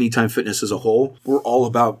culture with Anytime Fitness as a whole. We're all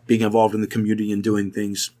about being involved in the community and doing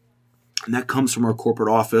things. And that comes from our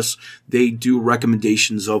corporate office. They do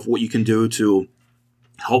recommendations of what you can do to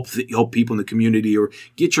help people in the community or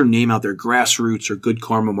get your name out there, grassroots or good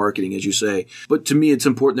karma marketing, as you say. But to me, it's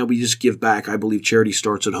important that we just give back. I believe charity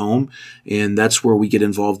starts at home, and that's where we get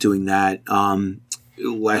involved doing that.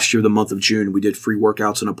 Last year, the month of June, we did free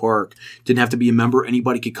workouts in a park. Didn't have to be a member.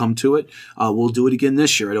 Anybody could come to it. We'll do it again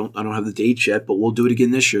this year. I don't have the dates yet, but we'll do it again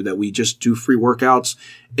this year that we just do free workouts.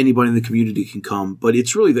 Anybody in the community can come. But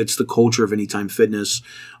it's really, that's the culture of Anytime Fitness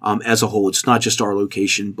as a whole. It's not just our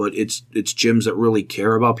location, but it's gyms that really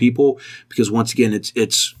care about people, because once again,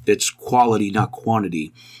 it's quality, not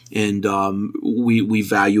quantity. And we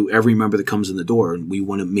value every member that comes in the door, and we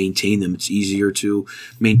want to maintain them. It's easier to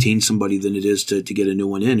maintain somebody than it is to get a new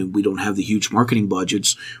one in, and we don't have the huge marketing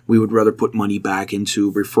budgets. We would rather put money back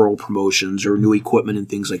into referral promotions or new equipment and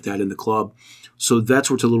things like that in the club. So that's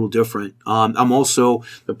what's a little different. I'm also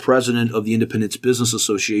the president of the Independence Business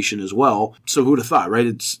Association as well. So who'd have thought, right?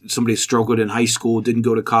 It's somebody struggled in high school, didn't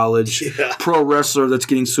go to college, pro wrestler that's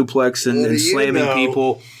getting suplexed and slamming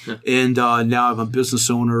people. And now I'm a business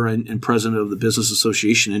owner and president of the Business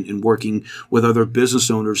Association and working with other business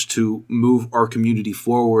owners to move our community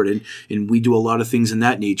forward. And we do a lot of things in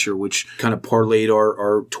that nature, which kind of parlayed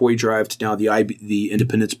our toy drive to now the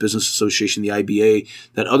Independence Business Association, the IBA,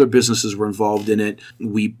 that other businesses were involved in it.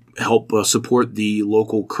 We help support the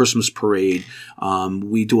local Christmas parade.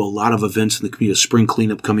 We do a lot of events in the community, spring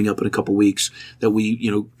cleanup coming up in a couple weeks, that we,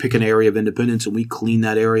 pick an area of Independence and we clean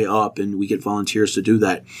that area up, and we get volunteers to do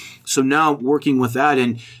that. So now working with that,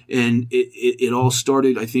 and it all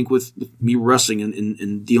started, I think, with me wrestling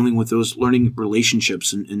and dealing with those, learning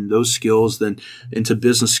relationships and those skills, then into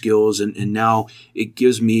business skills. And now it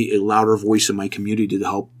gives me a louder voice in my community to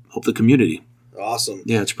help the community. Awesome.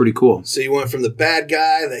 Yeah, it's pretty cool. So you went from the bad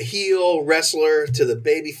guy, the heel wrestler, to the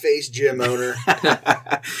babyface gym owner.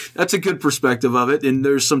 That's a good perspective of it. And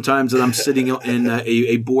there's some times that I'm sitting in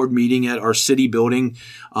a board meeting at our city building,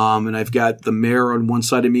 and I've got the mayor on one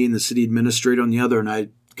side of me and the city administrator on the other, and I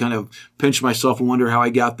kind of pinch myself and wonder how I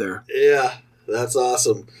got there. Yeah, that's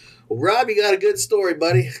awesome. Well, Rob, you got a good story,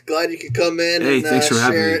 buddy. Glad you could come in and thanks for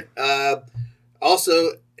having share it.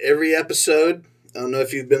 Also, every episode, I don't know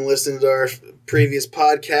if you've been listening to our previous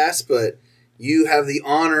podcast, but you have the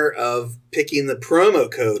honor of picking the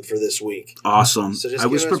promo code for this week. Awesome. So just I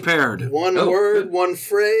was prepared. One word, one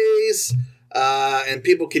phrase, and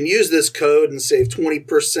people can use this code and save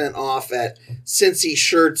 20% off at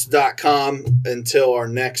cincyshirts.com until our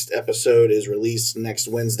next episode is released next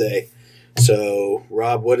Wednesday. So,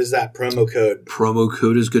 Rob, what is that promo code? Promo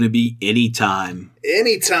code is going to be Anytime.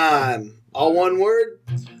 Anytime. All one word?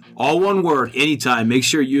 All one word, Anytime. Make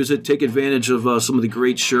sure you use it. Take advantage of some of the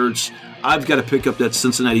great shirts. I've got to pick up that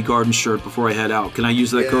Cincinnati Garden shirt before I head out. Can I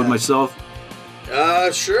use that code myself?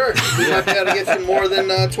 Sure. We might be able to get you more than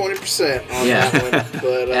 20% on that one.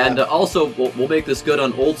 But, and also, we'll make this good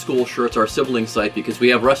on Old School Shirts, our sibling site, because we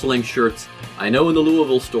have wrestling shirts, I know, in the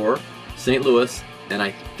Louisville store, St. Louis, and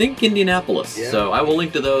I think Indianapolis. Yeah. So I will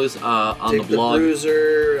link to those on the blog.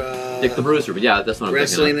 Dick the Bruiser, but yeah, that's what I'm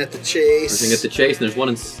Wrestling thinking at the Chase. Wrestling at the Chase, and there's one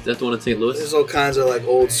that's the one in St. Louis. There's all kinds of like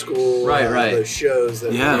old school those shows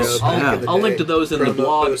that I'll link to those in the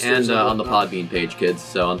blog and on the Podbean page, kids.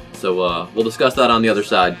 So we'll discuss that on the other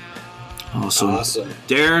side. Awesome.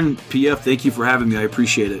 Darren, PF, thank you for having me. I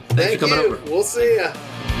appreciate it. Thanks for coming over. We'll see ya.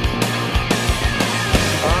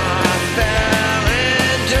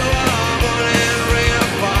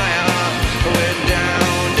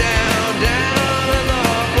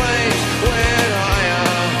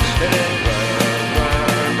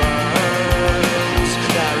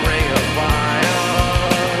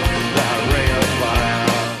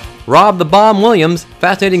 Rob the Bomb Williams,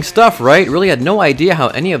 fascinating stuff, right? Really had no idea how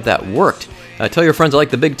any of that worked. Tell your friends I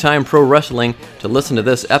like the Big Time Pro Wrestling to listen to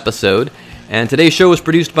this episode. And today's show was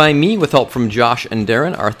produced by me with help from Josh and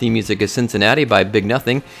Darren. Our theme music is Cincinnati by Big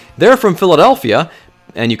Nothing. They're from Philadelphia,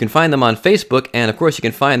 and you can find them on Facebook, and of course you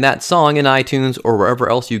can find that song in iTunes or wherever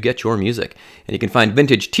else you get your music. And you can find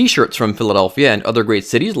vintage t-shirts from Philadelphia and other great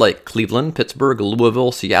cities like Cleveland, Pittsburgh,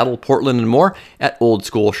 Louisville, Seattle, Portland, and more at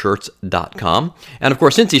oldschoolshirts.com. And of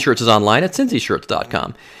course Cincy Shirts is online at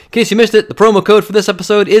cincyshirts.com. In case you missed it, the promo code for this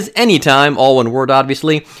episode is Anytime, all one word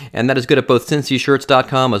obviously, and that is good at both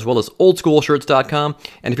cincyshirts.com as well as oldschoolshirts.com.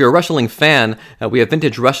 And if you're a wrestling fan, we have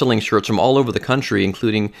vintage wrestling shirts from all over the country,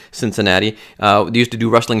 including Cincinnati. They used to do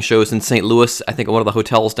wrestling shows in St. Louis, I think at one of the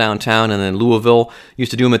hotels downtown, and then Louisville.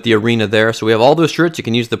 Used to do them at the arena there. So we have all those shirts. You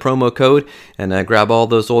can use the promo code and grab all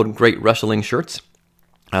those old great wrestling shirts.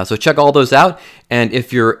 So check all those out. And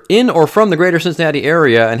if you're in or from the greater Cincinnati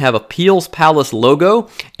area and have a Peel's Palace logo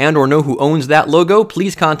and or know who owns that logo,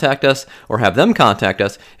 please contact us or have them contact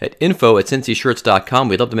us at info@cincyshirts.com.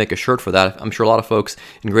 We'd love to make a shirt for that. I'm sure a lot of folks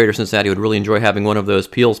in greater Cincinnati would really enjoy having one of those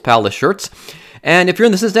Peel's Palace shirts. And if you're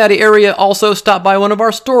in the Cincinnati area, also stop by one of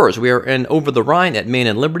our stores. We are in Over the Rhine at Main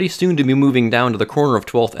and Liberty, soon to be moving down to the corner of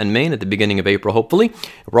 12th and Main at the beginning of April, hopefully.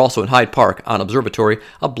 We're also in Hyde Park on Observatory,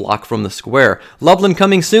 a block from the square. Loveland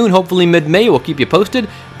coming soon, hopefully mid-May. We'll keep you posted.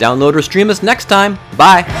 Download or stream us next time.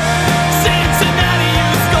 Bye.